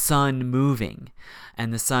the sun moving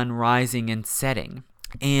and the sun rising and setting.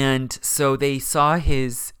 And so they saw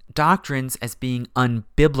his doctrines as being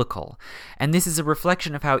unbiblical. And this is a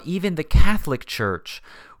reflection of how even the Catholic Church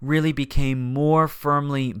really became more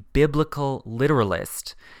firmly biblical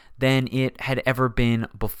literalist than it had ever been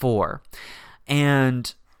before.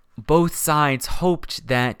 And both sides hoped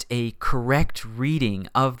that a correct reading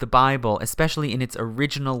of the Bible, especially in its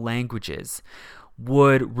original languages,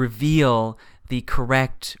 would reveal the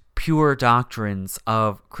correct, pure doctrines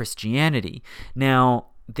of Christianity. Now,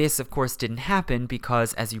 this, of course, didn't happen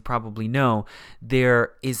because, as you probably know,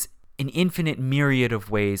 there is an infinite myriad of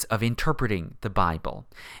ways of interpreting the Bible.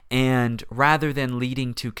 And rather than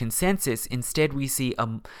leading to consensus, instead we see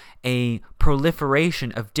a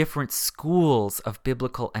proliferation of different schools of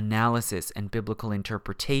biblical analysis and biblical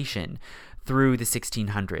interpretation through the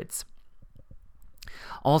 1600s.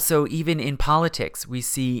 Also, even in politics, we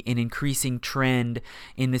see an increasing trend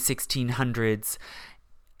in the 1600s,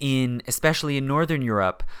 especially in Northern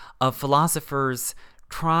Europe, of philosophers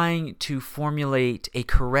trying to formulate a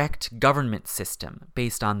correct government system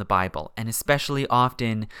based on the Bible, and especially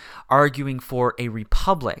often arguing for a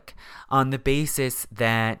republic on the basis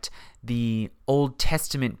that the Old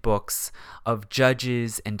Testament books of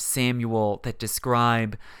Judges and Samuel that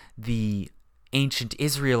describe the ancient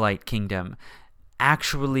Israelite kingdom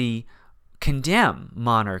actually condemn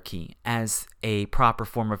monarchy as a proper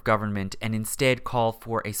form of government and instead call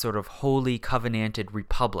for a sort of wholly covenanted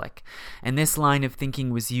republic. And this line of thinking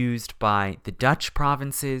was used by the Dutch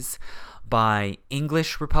provinces, by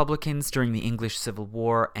English Republicans during the English Civil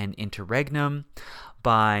War and interregnum,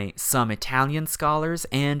 by some Italian scholars,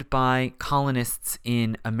 and by colonists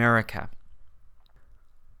in America.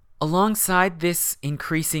 Alongside this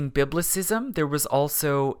increasing biblicism, there was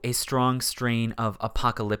also a strong strain of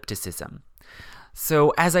apocalypticism.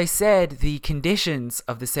 So, as I said, the conditions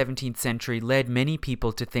of the 17th century led many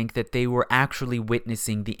people to think that they were actually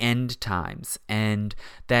witnessing the end times, and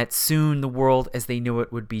that soon the world as they knew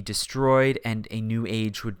it would be destroyed and a new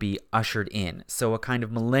age would be ushered in. So a kind of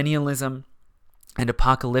millennialism and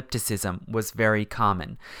apocalypticism was very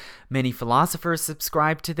common. Many philosophers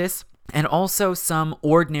subscribed to this, and also some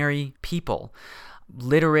ordinary people,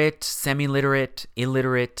 literate, semi-literate,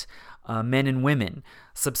 illiterate, men and women,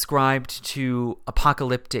 subscribed to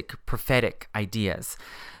apocalyptic prophetic ideas.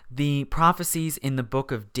 The prophecies in the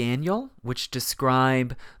book of Daniel, which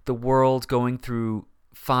describe the world going through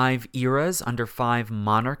 5 eras under 5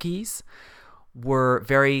 monarchies, were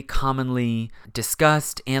very commonly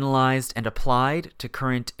discussed, analyzed, and applied to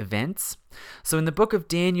current events. So in the book of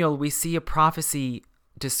Daniel, we see a prophecy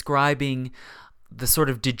describing the sort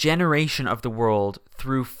of degeneration of the world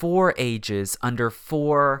through 4 ages under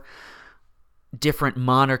 4 different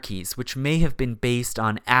monarchies, which may have been based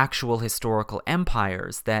on actual historical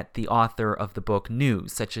empires that the author of the book knew,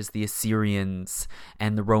 such as the Assyrians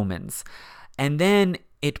and the Romans. And then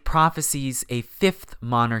it prophesies a 5th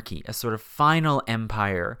monarchy, a sort of final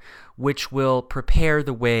empire, which will prepare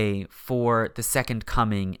the way for the second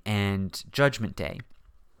coming and Judgment Day.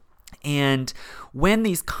 And when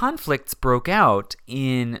these conflicts broke out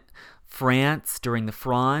in France during the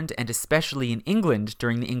Fronde, and especially in England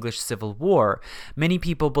during the English Civil War, many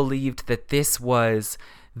people believed that this was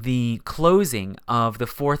the closing of the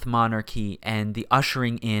 4th monarchy and the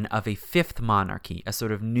ushering in of a 5th monarchy, a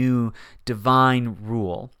sort of new divine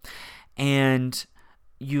rule. And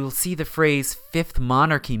you'll see the phrase 5th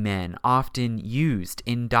monarchy men often used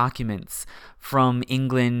in documents from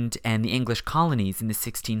England and the English colonies in the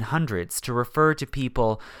 1600s to refer to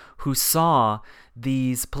people who saw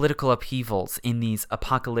these political upheavals in these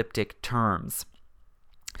apocalyptic terms.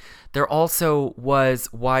 There also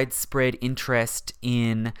was widespread interest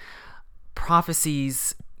in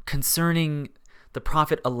prophecies concerning the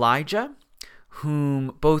prophet Elijah,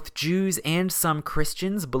 whom both Jews and some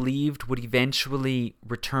Christians believed would eventually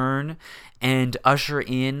return and usher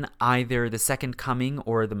in either the second coming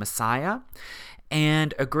or the Messiah.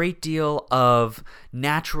 And a great deal of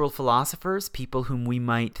natural philosophers, people whom we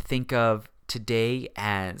might think of today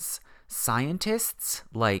as scientists,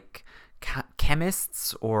 like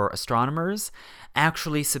chemists or astronomers,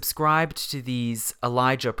 actually subscribed to these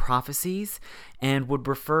Elijah prophecies and would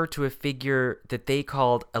refer to a figure that they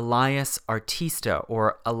called Elias Artista,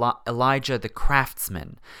 or Elijah the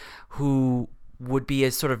craftsman, who would be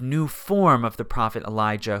a sort of new form of the prophet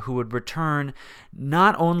Elijah, who would return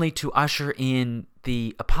not only to usher in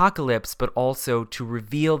the apocalypse, but also to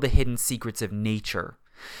reveal the hidden secrets of nature.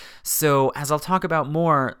 So, as I'll talk about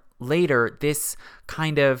more later, this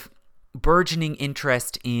kind of burgeoning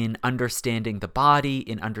interest in understanding the body,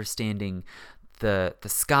 in understanding the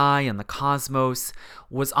sky and the cosmos,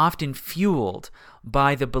 was often fueled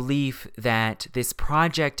by the belief that this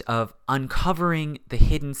project of uncovering the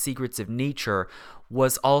hidden secrets of nature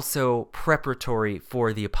was also preparatory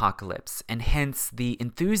for the apocalypse, and hence the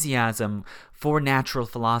enthusiasm for natural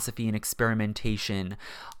philosophy and experimentation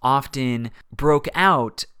often broke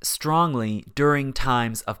out strongly during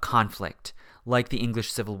times of conflict, like the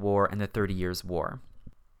English Civil War and the 30 Years' War.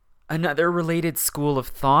 Another related school of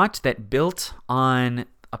thought that built on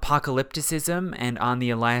apocalypticism and on the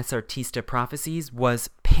Elias Artista prophecies was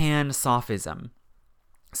Pan-Sophism.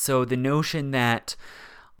 So the notion that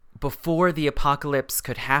before the apocalypse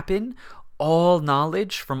could happen, all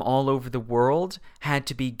knowledge from all over the world had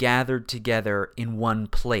to be gathered together in one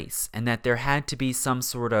place, and that there had to be some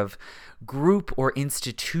sort of group or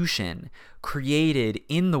institution created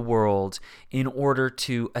in the world in order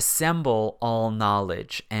to assemble all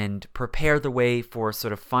knowledge and prepare the way for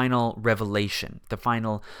sort of final revelation, the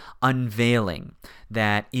final unveiling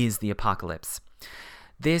that is the apocalypse.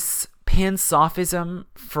 This Pan-Sophism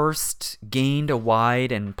first gained a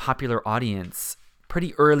wide and popular audience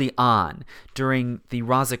pretty early on during the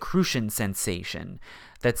Rosicrucian sensation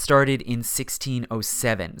that started in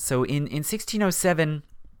 1607. So in 1607,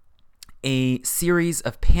 a series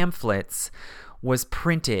of pamphlets was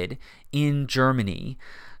printed in Germany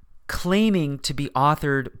claiming to be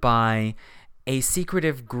authored by a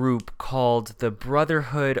secretive group called the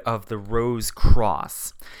Brotherhood of the Rose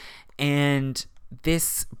Cross. And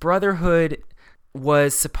this brotherhood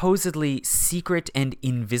was supposedly secret and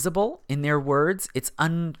invisible, in their words. It's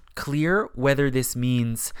unclear whether this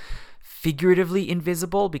means figuratively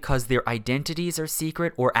invisible because their identities are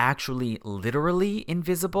secret, or actually literally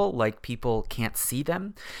invisible, like people can't see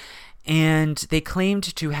them. And they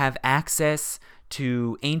claimed to have access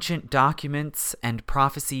to ancient documents and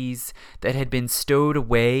prophecies that had been stowed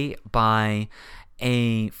away by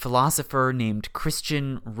a philosopher named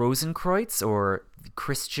Christian Rosenkreutz, or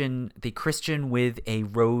the Christian with a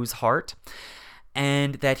rose heart,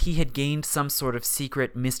 and that he had gained some sort of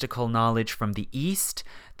secret mystical knowledge from the East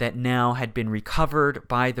that now had been recovered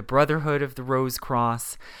by the Brotherhood of the Rose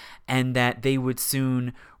Cross, and that they would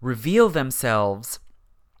soon reveal themselves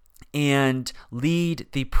and lead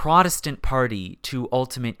the Protestant party to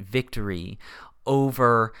ultimate victory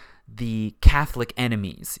over the Catholic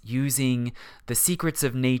enemies, using the secrets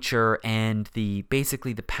of nature and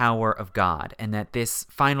basically the power of God, and that this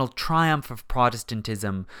final triumph of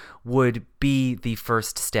Protestantism would be the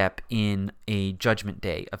first step in a judgment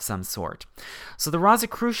day of some sort. So the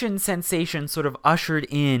Rosicrucian sensation sort of ushered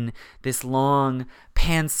in this long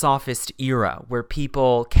pan-sophist era where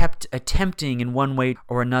people kept attempting in one way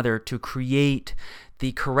or another to create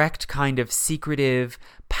the correct kind of secretive,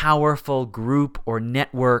 powerful group or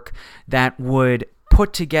network that would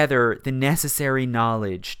put together the necessary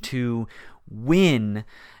knowledge to win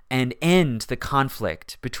and end the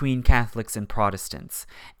conflict between Catholics and Protestants,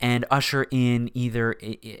 and usher in either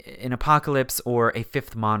an apocalypse or a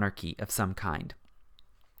fifth monarchy of some kind.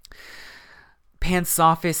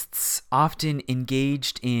 Pan-sophists often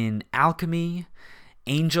engaged in alchemy,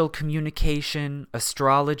 angel communication,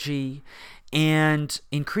 astrology, and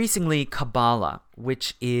increasingly Kabbalah,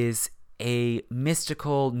 which is a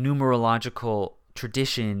mystical numerological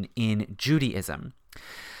tradition in Judaism.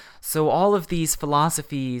 So all of these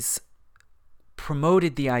philosophies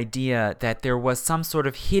promoted the idea that there was some sort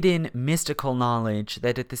of hidden mystical knowledge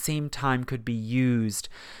that at the same time could be used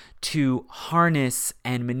to harness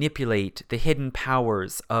and manipulate the hidden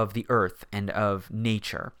powers of the earth and of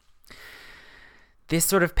nature. This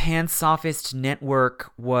sort of pan-sophist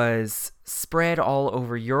network was spread all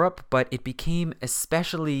over Europe, but it became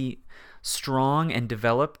especially strong and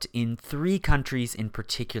developed in 3 countries in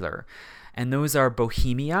particular, and those are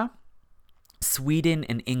Bohemia, Sweden,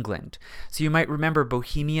 and England. So you might remember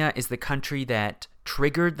Bohemia is the country that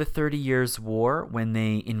triggered the 30 Years' War when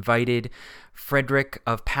they invited Frederick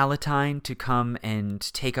of Palatine to come and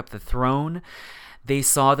take up the throne. They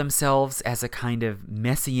saw themselves as a kind of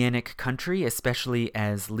messianic country, especially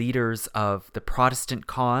as leaders of the Protestant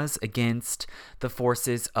cause against the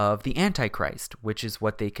forces of the Antichrist, which is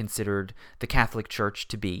what they considered the Catholic Church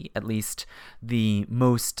to be, at least the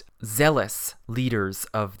most zealous leaders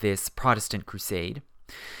of this Protestant crusade.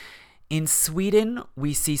 In Sweden,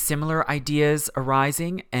 we see similar ideas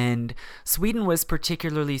arising, and Sweden was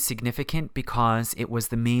particularly significant because it was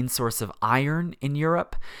the main source of iron in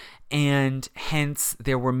Europe, and hence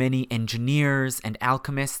there were many engineers and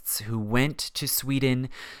alchemists who went to Sweden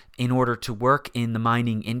in order to work in the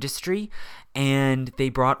mining industry, and they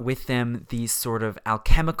brought with them these sort of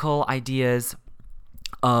alchemical ideas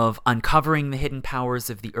of uncovering the hidden powers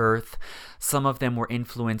of the earth. Some of them were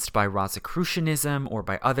influenced by Rosicrucianism or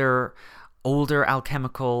by other older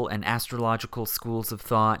alchemical and astrological schools of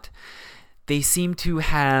thought. They seem to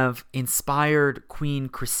have inspired Queen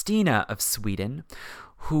Christina of Sweden,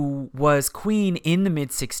 who was queen in the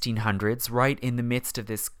mid-1600s, right in the midst of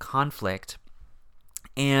this conflict,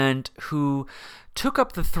 and who took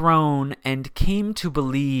up the throne and came to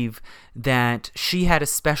believe that she had a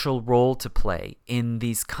special role to play in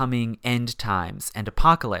these coming end times and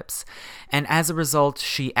apocalypse. And as a result,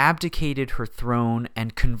 she abdicated her throne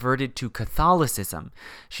and converted to Catholicism.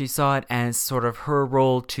 She saw it as sort of her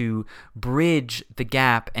role to bridge the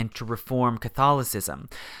gap and to reform Catholicism.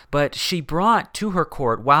 But she brought to her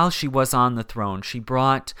court, while she was on the throne, she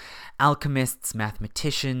brought alchemists,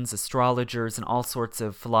 mathematicians, astrologers, and all sorts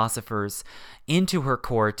of philosophers into her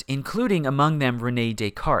court, including among them René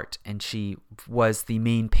Descartes, and she was the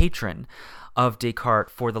main patron of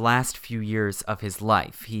Descartes for the last few years of his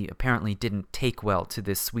life. He apparently didn't take well to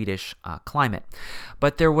this Swedish climate.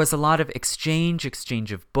 But there was a lot of exchange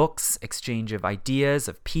of books, exchange of ideas,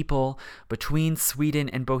 of people between Sweden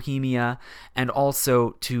and Bohemia, and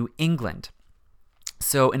also to England.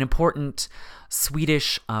 So an important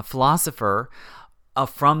Swedish philosopher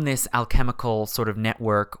from this alchemical sort of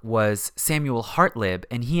network was Samuel Hartlib,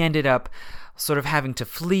 and he ended up sort of having to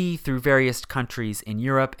flee through various countries in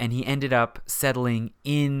Europe, and he ended up settling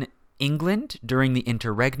in England during the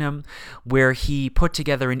interregnum, where he put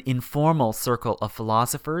together an informal circle of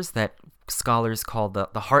philosophers that scholars call the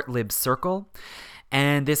Hartlib Circle.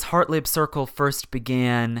 And this Hartlib Circle first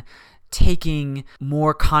began taking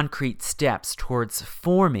more concrete steps towards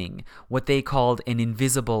forming what they called an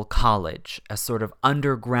invisible college, a sort of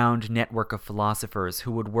underground network of philosophers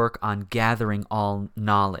who would work on gathering all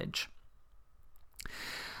knowledge.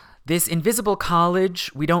 This invisible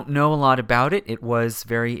college, we don't know a lot about it. It was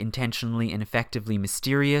very intentionally and effectively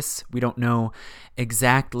mysterious. We don't know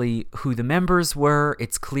exactly who the members were.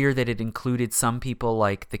 It's clear that it included some people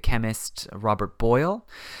like the chemist Robert Boyle,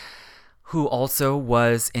 who also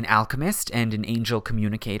was an alchemist and an angel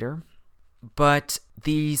communicator. But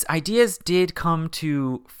these ideas did come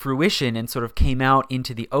to fruition and sort of came out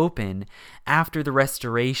into the open after the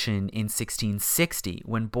Restoration in 1660,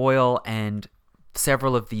 when Boyle and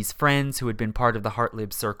several of these friends who had been part of the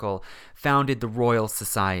Hartlib Circle founded the Royal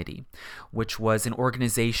Society, which was an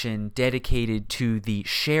organization dedicated to the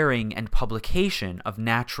sharing and publication of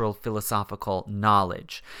natural philosophical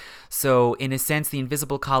knowledge. So, in a sense, the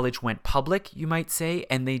Invisible College went public, you might say,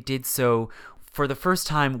 and they did so for the first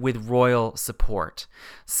time with royal support.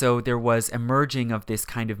 So there was a merging of this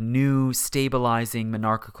kind of new stabilizing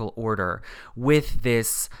monarchical order with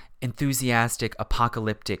this enthusiastic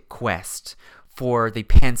apocalyptic quest for the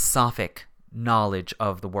pansophic knowledge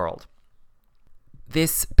of the world.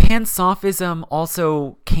 This pansophism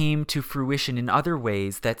also came to fruition in other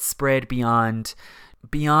ways that spread beyond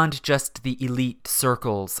just the elite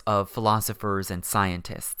circles of philosophers and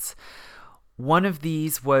scientists. One of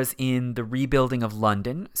these was in the rebuilding of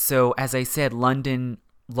London. So, as I said, London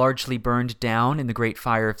largely burned down in the Great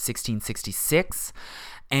Fire of 1666.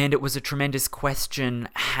 And it was a tremendous question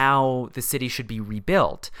how the city should be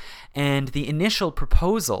rebuilt. And the initial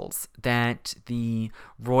proposals that the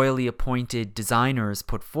royally appointed designers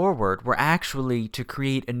put forward were actually to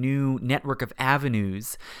create a new network of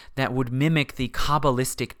avenues that would mimic the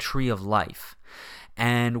Kabbalistic tree of life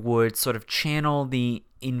and would sort of channel the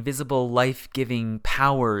invisible life-giving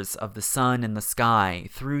powers of the sun and the sky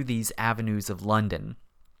through these avenues of London.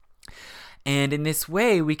 And in this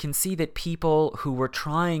way, we can see that people who were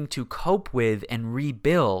trying to cope with and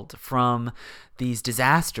rebuild from these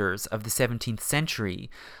disasters of the 17th century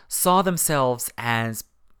saw themselves as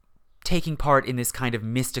taking part in this kind of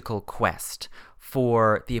mystical quest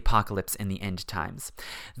for the apocalypse and the end times.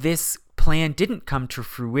 This plan didn't come to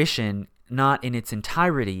fruition, not in its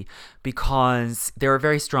entirety, because there are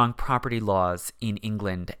very strong property laws in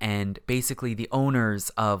England, and basically the owners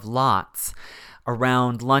of lots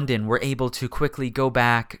around London were able to quickly go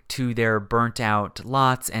back to their burnt out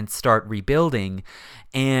lots and start rebuilding,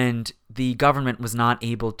 and the government was not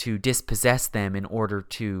able to dispossess them in order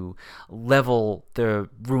to level the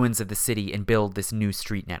ruins of the city and build this new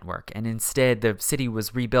street network. And instead, the city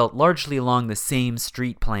was rebuilt largely along the same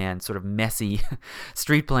street plan, sort of messy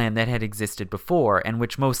street plan that had existed before and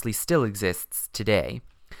which mostly still exists today.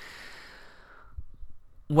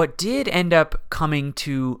 What did end up coming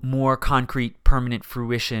to more concrete, permanent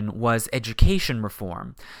fruition was education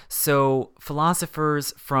reform. So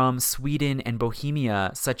philosophers from Sweden and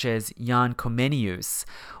Bohemia, such as Jan Comenius,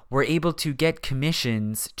 were able to get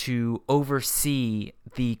commissions to oversee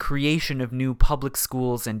the creation of new public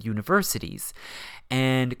schools and universities.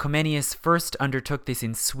 And Comenius first undertook this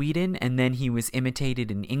in Sweden, and then he was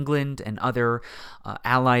imitated in England and other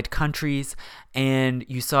allied countries. And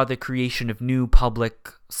you saw the creation of new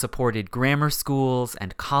public-supported grammar schools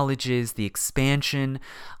and colleges, the expansion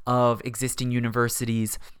of existing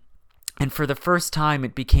universities. And for the first time,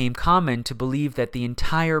 it became common to believe that the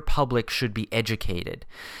entire public should be educated.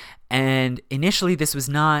 And initially, this was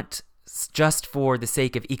not just for the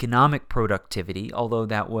sake of economic productivity, although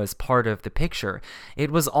that was part of the picture.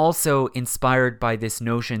 It was also inspired by this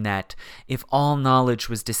notion that if all knowledge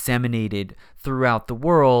was disseminated throughout the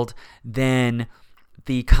world, then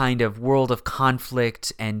the kind of world of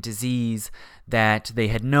conflict and disease that they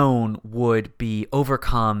had known would be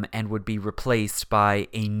overcome and would be replaced by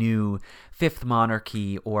a new fifth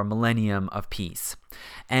monarchy or millennium of peace.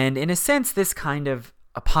 And in a sense, this kind of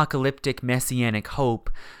apocalyptic messianic hope,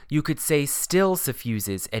 you could say, still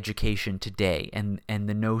suffuses education today, and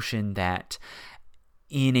the notion that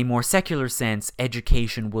in a more secular sense,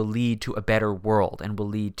 education will lead to a better world and will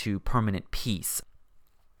lead to permanent peace.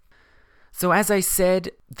 So as I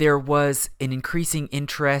said, there was an increasing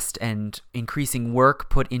interest and increasing work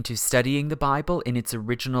put into studying the Bible in its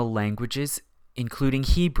original languages, including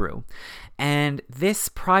Hebrew. And this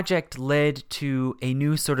project led to a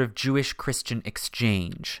new sort of Jewish-Christian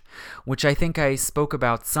exchange, which I think I spoke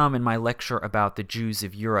about some in my lecture about the Jews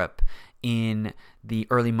of Europe in the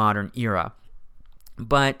early modern era.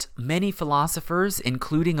 But many philosophers,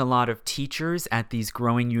 including a lot of teachers at these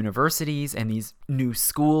growing universities and these new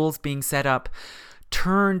schools being set up,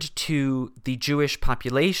 turned to the Jewish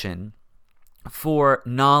population for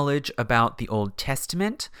knowledge about the Old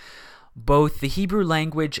Testament, both the Hebrew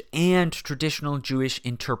language and traditional Jewish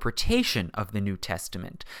interpretation of the New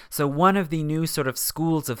Testament. So one of the new sort of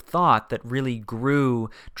schools of thought that really grew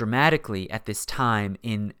dramatically at this time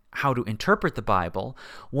in how to interpret the Bible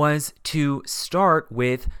was to start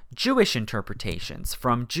with Jewish interpretations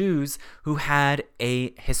from Jews who had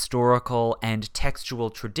a historical and textual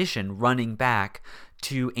tradition running back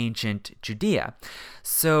to ancient Judea.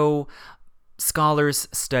 So scholars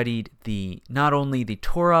studied not only the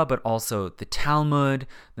Torah, but also the Talmud,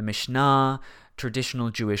 the Mishnah, traditional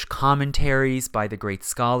Jewish commentaries by the great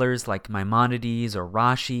scholars like Maimonides or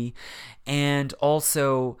Rashi, and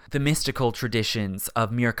also the mystical traditions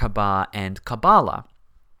of Merkabah and Kabbalah.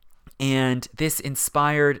 And this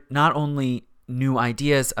inspired not only new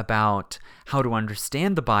ideas about how to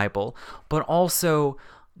understand the Bible, but also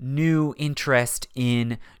new interest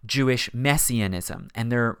in Jewish messianism.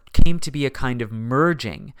 And there came to be a kind of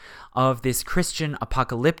merging of this Christian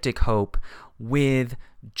apocalyptic hope with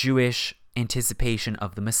Jewish anticipation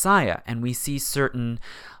of the Messiah. And we see certain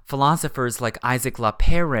philosophers like Isaac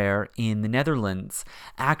Laperer in the Netherlands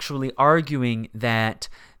actually arguing that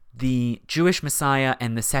the Jewish Messiah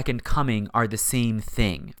and the second coming are the same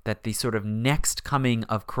thing, that the sort of next coming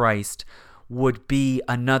of Christ would be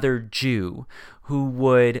another Jew who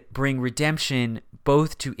would bring redemption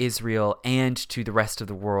both to Israel and to the rest of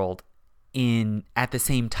the world at the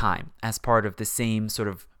same time, as part of the same sort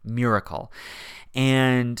of miracle.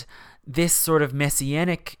 And this sort of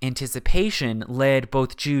messianic anticipation led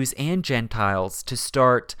both Jews and Gentiles to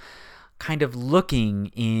start kind of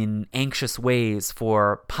looking in anxious ways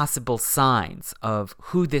for possible signs of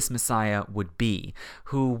who this Messiah would be,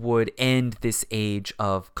 who would end this age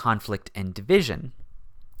of conflict and division.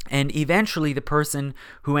 And eventually the person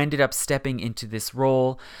who ended up stepping into this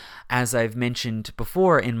role, as I've mentioned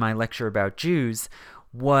before in my lecture about Jews,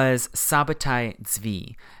 was Sabbatai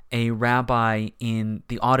Tzvi, a rabbi in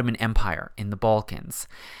the Ottoman Empire in the Balkans,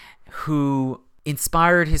 who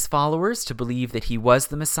inspired his followers to believe that he was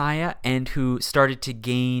the Messiah and who started to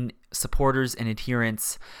gain supporters and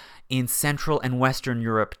adherents in Central and Western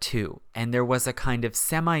Europe too. And there was a kind of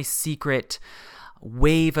semi-secret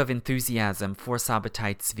wave of enthusiasm for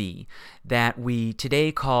Sabbatai Tzvi that we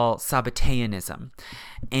today call Sabbateanism.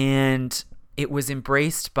 And it was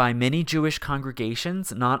embraced by many Jewish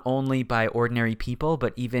congregations, not only by ordinary people,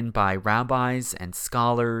 but even by rabbis and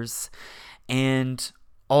scholars, and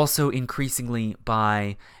also increasingly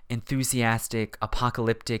by enthusiastic,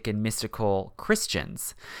 apocalyptic, and mystical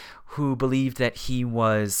Christians who believed that he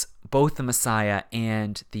was both the Messiah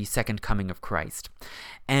and the second coming of Christ.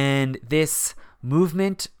 And this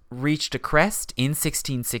movement reached a crest in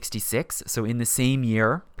 1666, so in the same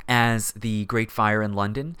year as the Great Fire in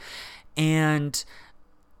London, and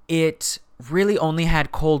it really only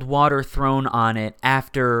had cold water thrown on it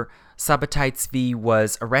after Sabbatai Tzvi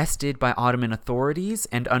was arrested by Ottoman authorities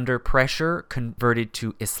and under pressure converted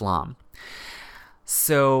to Islam.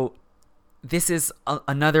 So this is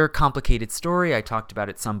another complicated story. I talked about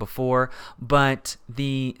it some before, but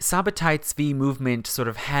the Sabbatai Tzvi movement sort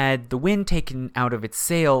of had the wind taken out of its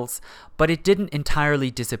sails, but it didn't entirely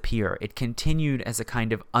disappear. It continued as a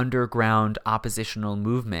kind of underground oppositional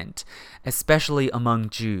movement, especially among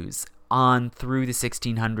Jews, on through the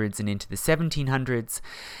 1600s and into the 1700s,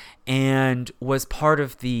 and was part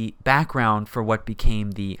of the background for what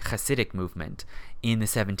became the Hasidic movement in the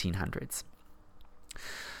 1700s.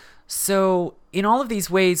 So in all of these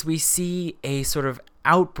ways, we see a sort of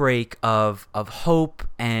outbreak of hope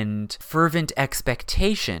and fervent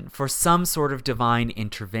expectation for some sort of divine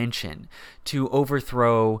intervention to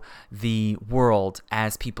overthrow the world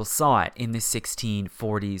as people saw it in the 1640s,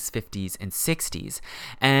 50s, and 60s.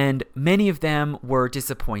 And many of them were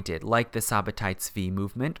disappointed, like the Sabbatai Tzvi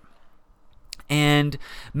movement. And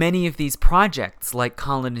many of these projects, like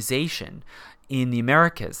colonization in the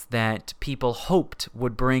Americas, that people hoped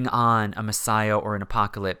would bring on a Messiah or an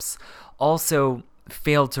apocalypse, also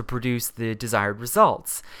failed to produce the desired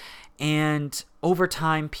results. And over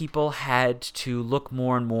time, people had to look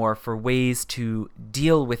more and more for ways to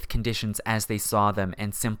deal with conditions as they saw them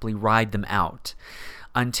and simply ride them out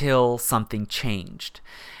until something changed.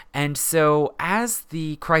 And so as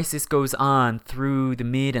the crisis goes on through the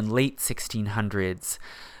mid and late 1600s,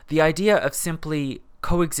 the idea of simply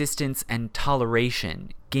coexistence and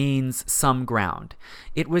toleration gains some ground.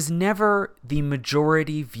 It was never the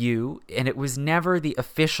majority view, and it was never the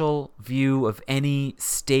official view of any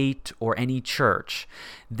state or any church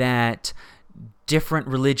that different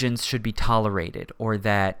religions should be tolerated or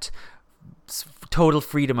that total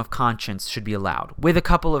freedom of conscience should be allowed, with a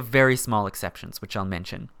couple of very small exceptions, which I'll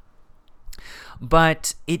mention.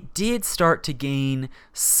 But it did start to gain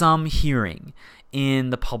some hearing in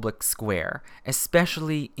the public square,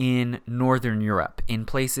 especially in Northern Europe, in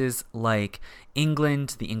places like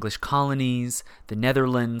England, the English colonies, the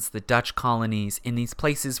Netherlands, the Dutch colonies, in these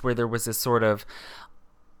places where there was a sort of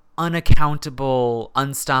unaccountable,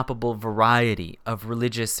 unstoppable variety of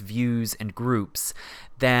religious views and groups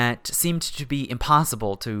that seemed to be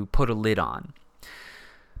impossible to put a lid on.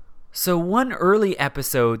 So one early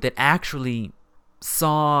episode that actually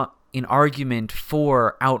saw an argument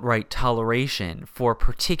for outright toleration for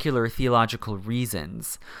particular theological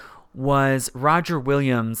reasons was Roger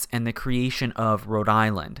Williams and the creation of Rhode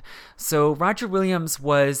Island. So Roger Williams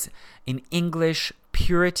was an English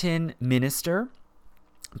Puritan minister,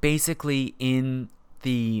 basically in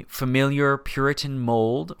the familiar Puritan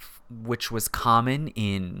mold, which was common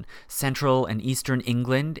in central and eastern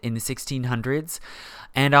England in the 1600s.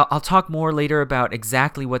 And I'll talk more later about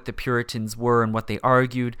exactly what the Puritans were and what they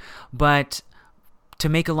argued, but to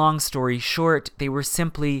make a long story short, they were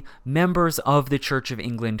simply members of the Church of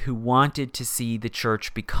England who wanted to see the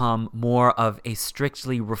church become more of a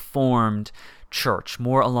strictly reformed church,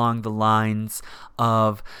 more along the lines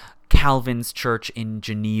of Calvin's church in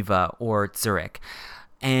Geneva or Zurich.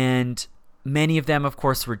 And many of them, of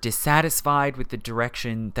course, were dissatisfied with the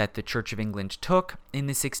direction that the Church of England took in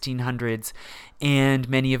the 1600s, and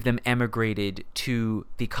many of them emigrated to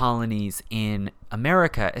the colonies in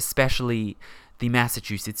America, especially the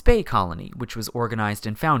Massachusetts Bay Colony, which was organized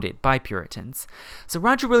and founded by Puritans. So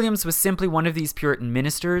Roger Williams was simply one of these Puritan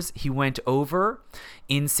ministers. He went over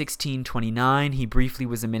in 1629. He briefly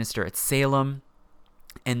was a minister at Salem,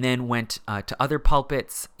 and then went to other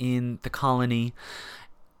pulpits in the colony.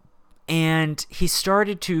 And he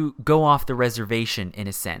started to go off the reservation, in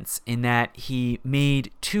a sense, in that he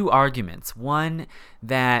made two arguments. One,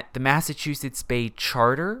 that the Massachusetts Bay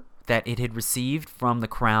Charter that it had received from the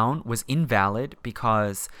Crown was invalid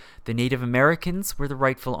because the Native Americans were the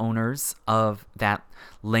rightful owners of that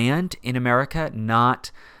land in America,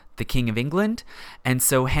 not the King of England, and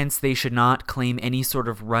so hence they should not claim any sort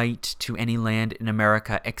of right to any land in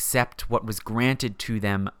America except what was granted to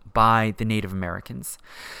them by the Native Americans.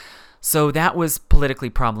 So that was politically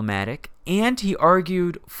problematic, and he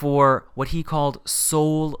argued for what he called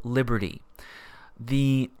soul liberty,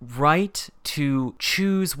 the right to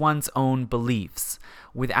choose one's own beliefs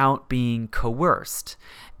without being coerced.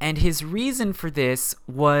 And his reason for this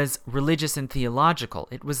was religious and theological.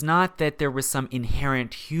 It was not that there was some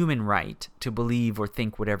inherent human right to believe or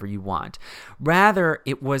think whatever you want. Rather,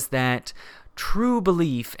 it was that true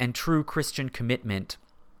belief and true Christian commitment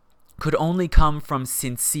could only come from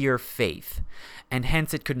sincere faith, and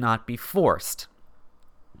hence it could not be forced.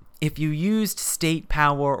 If you used state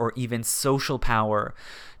power or even social power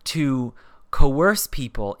to coerce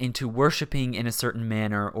people into worshiping in a certain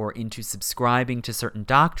manner or into subscribing to certain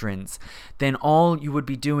doctrines, then all you would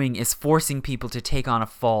be doing is forcing people to take on a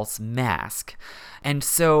false mask. And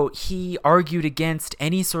so he argued against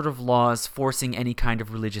any sort of laws forcing any kind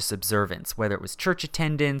of religious observance, whether it was church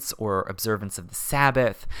attendance or observance of the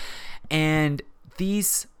Sabbath. And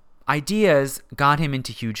these ideas got him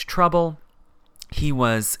into huge trouble. He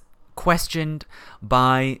was questioned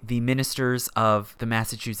by the ministers of the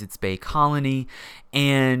Massachusetts Bay Colony,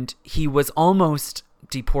 and he was almost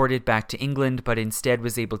deported back to England, but instead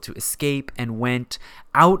was able to escape and went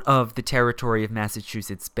out of the territory of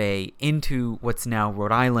Massachusetts Bay into what's now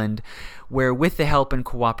Rhode Island, where with the help and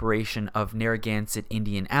cooperation of Narragansett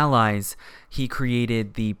Indian allies, he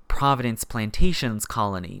created the Providence Plantations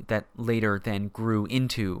Colony that later then grew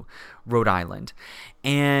into Rhode Island.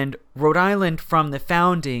 And Rhode Island, from the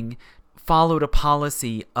founding, followed a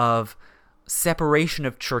policy of separation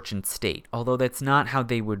of church and state, although that's not how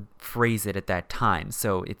they would phrase it at that time,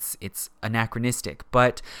 so it's anachronistic.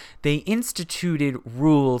 But they instituted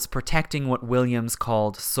rules protecting what Williams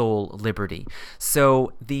called soul liberty.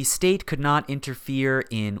 So the state could not interfere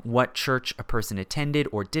in what church a person attended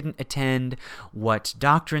or didn't attend, what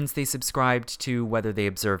doctrines they subscribed to, whether they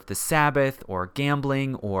observed the Sabbath or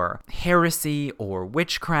gambling or heresy or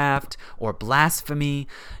witchcraft or blasphemy.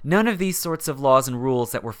 None of these sorts of laws and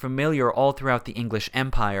rules that were familiar all throughout the English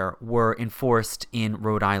Empire were enforced in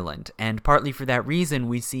Rhode Island. Island. And partly for that reason,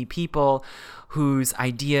 we see people whose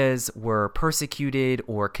ideas were persecuted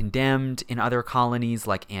or condemned in other colonies,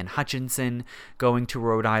 like Anne Hutchinson going to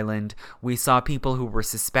Rhode Island. We saw people who were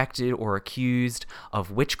suspected or accused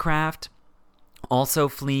of witchcraft also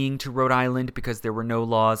fleeing to Rhode Island because there were no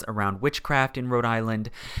laws around witchcraft in Rhode Island.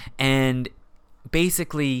 And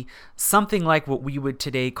basically, something like what we would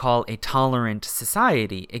today call a tolerant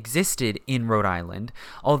society existed in Rhode Island,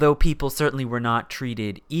 although people certainly were not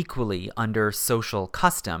treated equally under social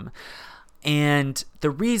custom. And the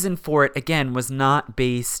reason for it, again, was not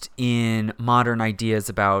based in modern ideas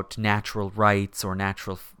about natural rights or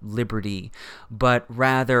natural liberty, but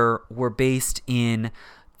rather were based in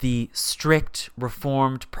the strict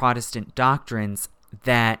Reformed Protestant doctrines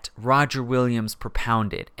that Roger Williams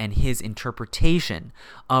propounded and his interpretation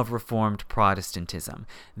of Reformed Protestantism,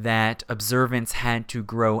 that observance had to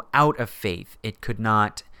grow out of faith. It could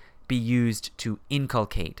not be used to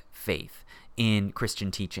inculcate faith in Christian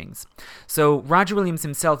teachings. So Roger Williams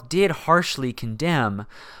himself did harshly condemn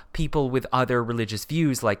people with other religious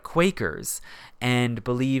views like Quakers, and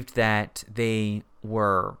believed that they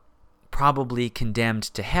were probably condemned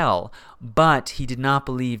to hell, but he did not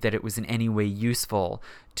believe that it was in any way useful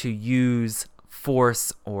to use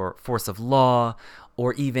force or force of law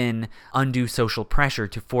or even undue social pressure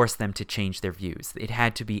to force them to change their views. It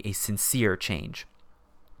had to be a sincere change.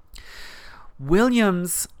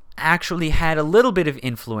 Williams actually had a little bit of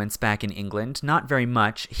influence back in England, not very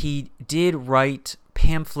much. He did write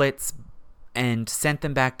pamphlets and sent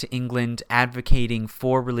them back to England advocating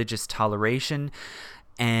for religious toleration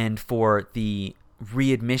and for the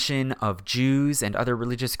readmission of Jews and other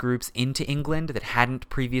religious groups into England that hadn't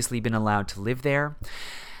previously been allowed to live there.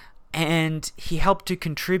 And he helped to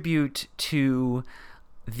contribute to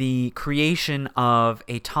the creation of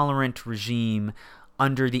a tolerant regime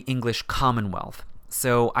under the English Commonwealth.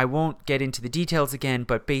 So I won't get into the details again,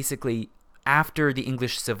 but basically, after the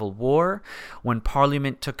English Civil War, when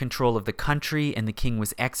Parliament took control of the country and the king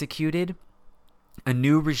was executed, a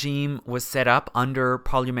new regime was set up under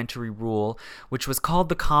parliamentary rule, which was called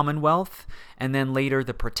the Commonwealth, and then later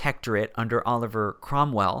the Protectorate under Oliver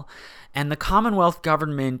Cromwell. And the Commonwealth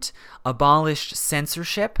government abolished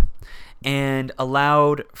censorship and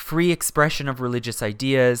allowed free expression of religious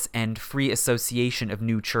ideas and free association of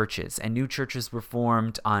new churches. And new churches were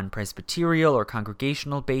formed on presbyterial or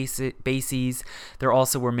congregational bases. There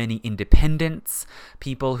also were many independents,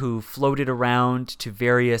 people who floated around to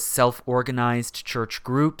various self-organized church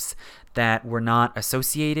groups that were not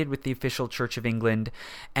associated with the official Church of England.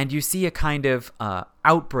 And you see a kind of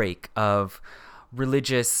outbreak of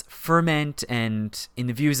religious ferment and, in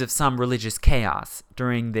the views of some, religious chaos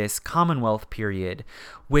during this Commonwealth period,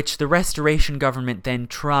 which the Restoration government then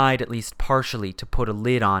tried, at least partially, to put a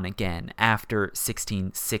lid on again after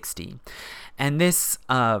 1660. And this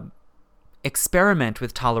experiment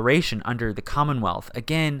with toleration under the Commonwealth,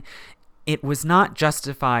 again, it was not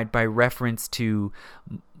justified by reference to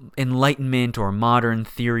Enlightenment or modern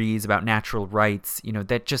theories about natural rights,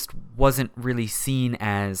 that just wasn't really seen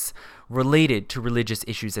as related to religious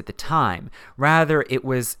issues at the time. Rather, it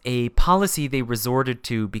was a policy they resorted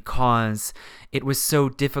to because it was so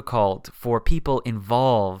difficult for people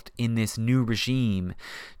involved in this new regime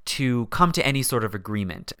to come to any sort of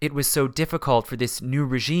agreement. It was so difficult for this new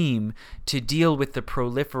regime to deal with the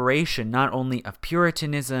proliferation not only of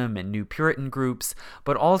Puritanism and new Puritan groups,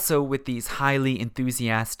 but also with these highly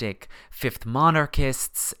enthusiastic fifth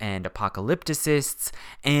monarchists and apocalypticists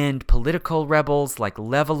and political rebels like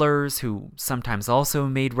levelers who sometimes also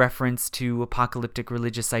made reference to apocalyptic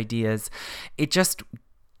religious ideas. It just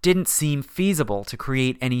didn't seem feasible to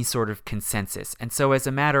create any sort of consensus. And so as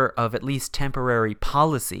a matter of at least temporary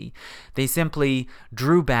policy, they simply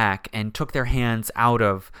drew back and took their hands out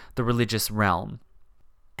of the religious realm.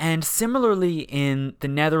 And similarly in the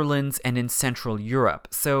Netherlands and in Central Europe.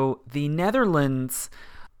 So the Netherlands,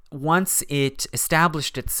 once it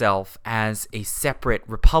established itself as a separate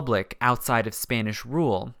republic outside of Spanish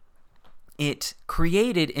rule, it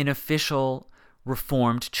created an official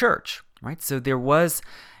Reformed church, right? So there was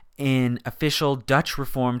an official Dutch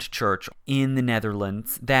Reformed church in the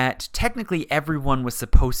Netherlands that technically everyone was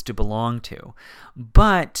supposed to belong to.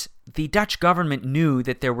 But the Dutch government knew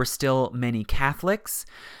that there were still many Catholics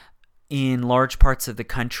in large parts of the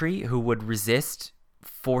country who would resist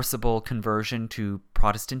forcible conversion to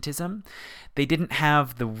Protestantism. They didn't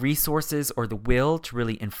have the resources or the will to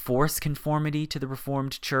really enforce conformity to the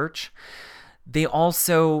Reformed Church. They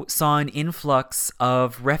also saw an influx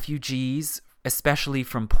of refugees, especially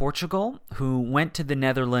from Portugal, who went to the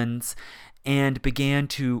Netherlands and began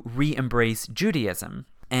to re-embrace Judaism.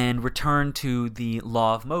 and return to the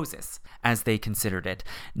law of Moses, as they considered it.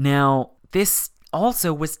 Now, this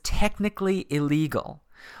also was technically illegal,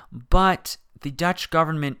 but the Dutch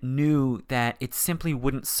government knew that it simply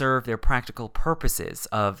wouldn't serve their practical purposes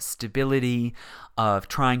of stability, of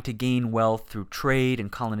trying to gain wealth through trade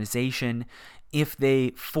and colonization, if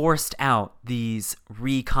they forced out these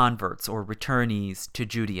reconverts or returnees to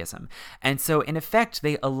Judaism. And so, in effect,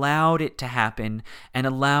 they allowed it to happen and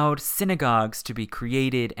allowed synagogues to be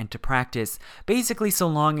created and to practice, basically so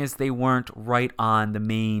long as they weren't right on the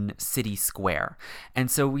main city square. And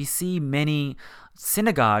so we see many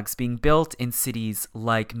synagogues being built in cities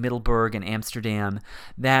like Middelburg and Amsterdam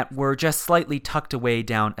that were just slightly tucked away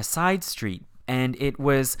down a side street. And it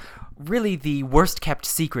was really the worst kept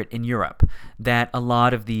secret in Europe that a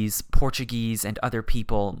lot of these Portuguese and other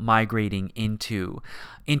people migrating into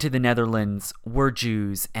the Netherlands were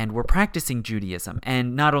Jews and were practicing Judaism.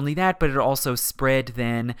 And not only that, but it also spread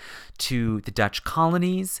then to the Dutch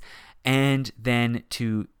colonies and then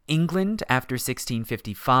to England after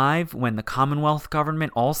 1655, when the Commonwealth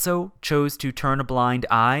government also chose to turn a blind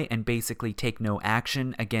eye and basically take no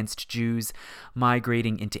action against Jews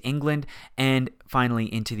migrating into England, and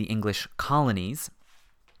finally into the English colonies.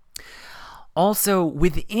 Also,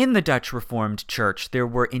 within the Dutch Reformed Church, there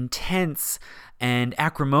were intense and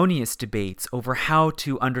acrimonious debates over how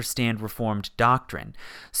to understand Reformed doctrine.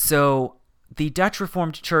 So the Dutch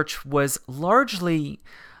Reformed Church was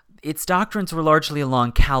its doctrines were largely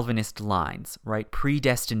along Calvinist lines, right?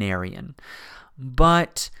 Predestinarian.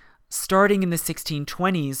 But starting in the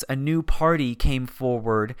 1620s, a new party came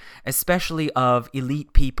forward, especially of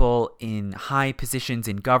elite people in high positions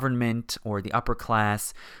in government or the upper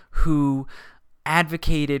class, who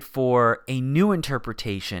advocated for a new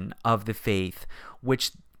interpretation of the faith,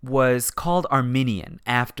 which was called Arminian,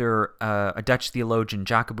 after a Dutch theologian,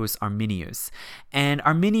 Jacobus Arminius. And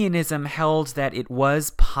Arminianism held that it was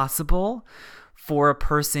possible for a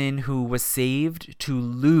person who was saved to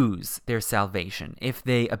lose their salvation. If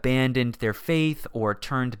they abandoned their faith or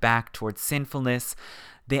turned back towards sinfulness,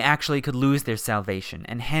 they actually could lose their salvation,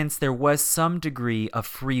 and hence there was some degree of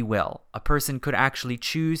free will. A person could actually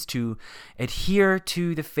choose to adhere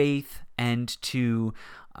to the faith and to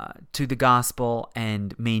the gospel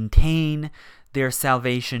and maintain their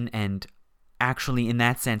salvation and actually, in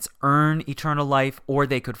that sense, earn eternal life, or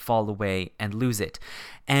they could fall away and lose it.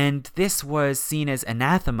 And this was seen as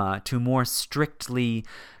anathema to more strictly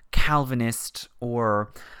Calvinist,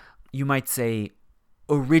 or you might say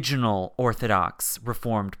original Orthodox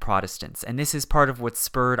Reformed Protestants. And this is part of what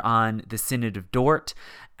spurred on the Synod of Dort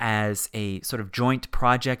as a sort of joint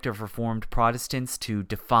project of Reformed Protestants to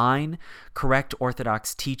define correct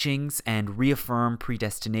Orthodox teachings and reaffirm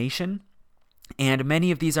predestination. And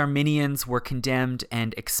many of these Arminians were condemned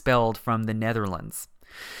and expelled from the Netherlands.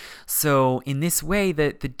 So in this way,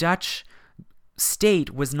 the Dutch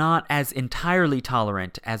state was not as entirely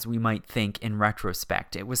tolerant as we might think in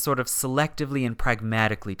retrospect. It was sort of selectively and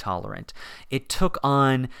pragmatically tolerant. It took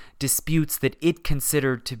on disputes that it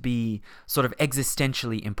considered to be sort of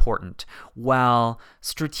existentially important, while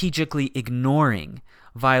strategically ignoring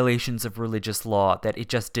violations of religious law that it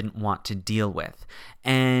just didn't want to deal with.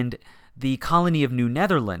 And the colony of New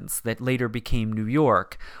Netherlands, that later became New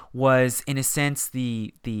York, was in a sense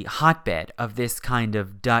the hotbed of this kind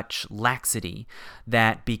of Dutch laxity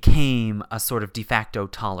that became a sort of de facto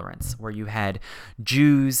tolerance, where you had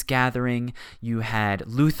Jews gathering, you had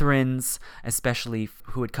Lutherans, especially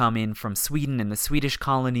who had come in from Sweden and the Swedish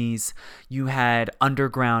colonies, you had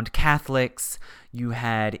underground Catholics, you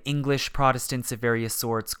had English Protestants of various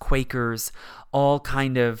sorts, Quakers, all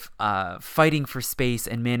kind of fighting for space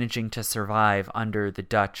and managing to survive under the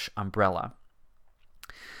Dutch umbrella.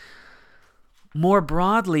 More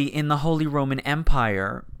broadly, in the Holy Roman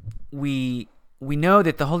Empire, we know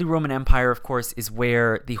that the Holy Roman Empire, of course, is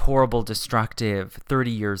where the horrible, destructive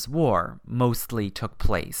 30 Years' War mostly took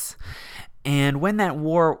place. And when that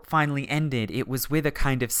war finally ended, it was with a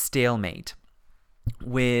kind of stalemate,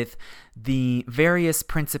 with the various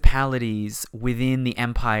principalities within the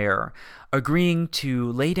empire agreeing to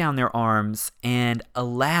lay down their arms and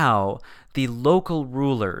allow the local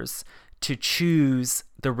rulers to choose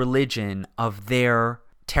the religion of their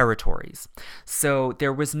territories. So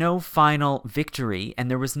there was no final victory, and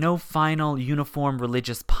there was no final uniform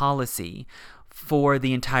religious policy for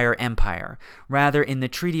the entire empire. Rather, in the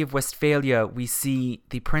Treaty of Westphalia, we see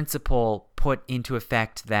the principle put into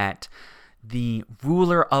effect that the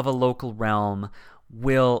ruler of a local realm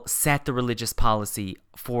will set the religious policy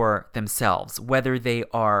for themselves, whether they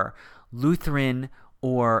are Lutheran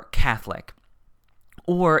or Catholic,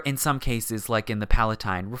 or in some cases, like in the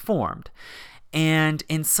Palatine, Reformed. And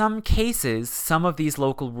in some cases, some of these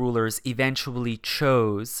local rulers eventually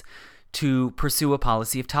chose to pursue a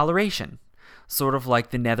policy of toleration, sort of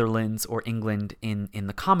like the Netherlands or England in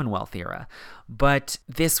the Commonwealth era. But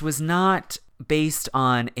this was not based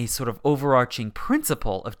on a sort of overarching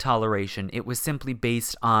principle of toleration. It was simply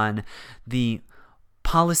based on the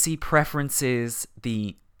policy preferences,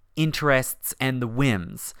 the interests, and the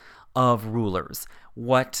whims of rulers,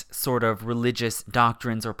 what sort of religious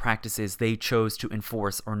doctrines or practices they chose to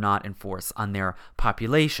enforce or not enforce on their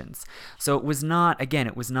populations. So it was not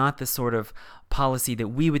the sort of policy that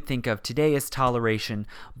we would think of today as toleration,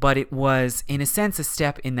 but it was, in a sense, a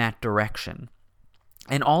step in that direction.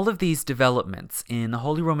 And all of these developments in the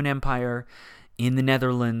Holy Roman Empire, in the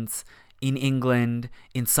Netherlands, in England,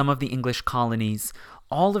 in some of the English colonies,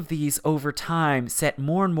 all of these over time set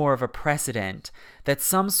more and more of a precedent that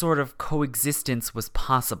some sort of coexistence was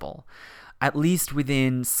possible, at least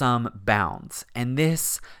within some bounds. And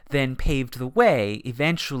this then paved the way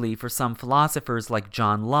eventually for some philosophers like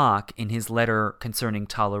John Locke in his letter concerning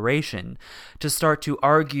toleration to start to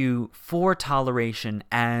argue for toleration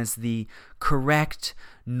as the correct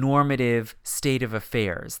normative state of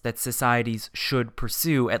affairs that societies should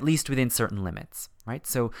pursue, at least within certain limits, right?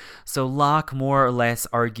 So Locke more or less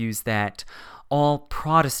argues that all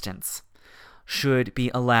Protestants should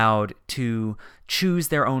be allowed to choose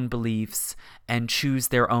their own beliefs and choose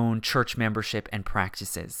their own church membership and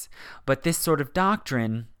practices. But this sort of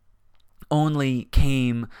doctrine only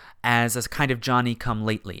came as a kind of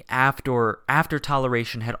Johnny-come-lately after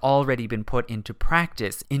toleration had already been put into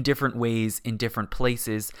practice in different ways, in different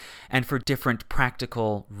places, and for different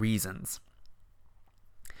practical reasons.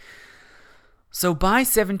 So by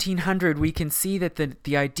 1700, we can see that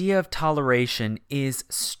the idea of toleration is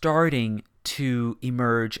starting to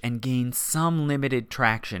emerge and gain some limited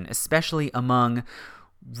traction, especially among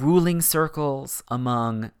ruling circles,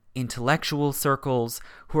 among intellectual circles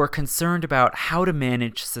who are concerned about how to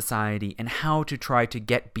manage society and how to try to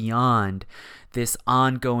get beyond this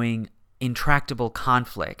ongoing intractable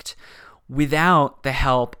conflict without the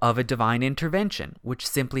help of a divine intervention, which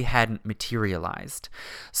simply hadn't materialized.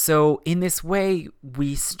 So in this way,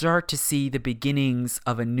 we start to see the beginnings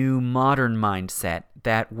of a new modern mindset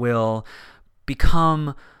that will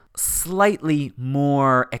become slightly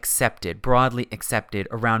more accepted, broadly accepted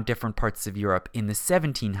around different parts of Europe in the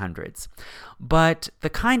 1700s. But the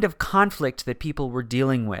kind of conflict that people were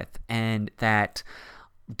dealing with and that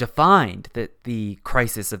defined the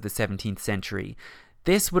crisis of the 17th century,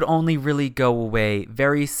 this would only really go away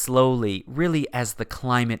very slowly, really as the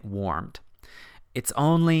climate warmed. It's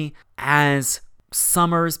only as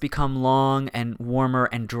summers become long and warmer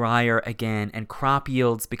and drier again, and crop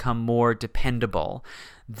yields become more dependable,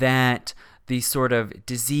 that the sort of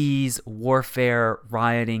disease, warfare,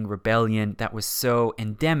 rioting, rebellion that was so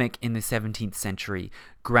endemic in the 17th century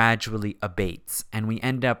gradually abates. And we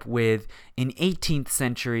end up with an 18th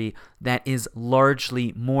century that is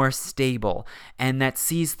largely more stable and that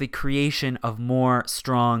sees the creation of more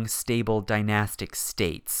strong, stable dynastic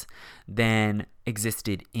states than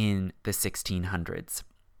existed in the 1600s.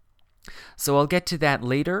 So I'll get to that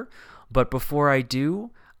later, but before I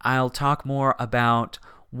do, I'll talk more about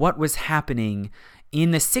what was happening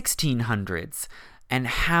in the 1600s and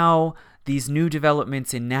how these new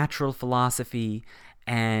developments in natural philosophy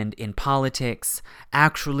and in politics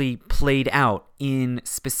actually played out in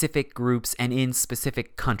specific groups and in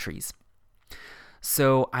specific countries.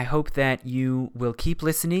 So I hope that you will keep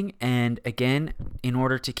listening, and again, in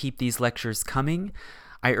order to keep these lectures coming,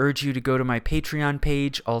 I urge you to go to my Patreon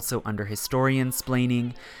page, also under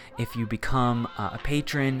Historiansplaining. If you become a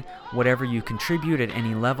patron, whatever you contribute at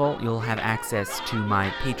any level, you'll have access to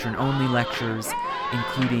my patron-only lectures,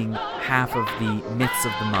 including half of the myths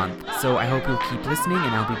of the month. So I hope you'll keep listening,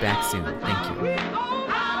 and I'll be back soon. Thank you.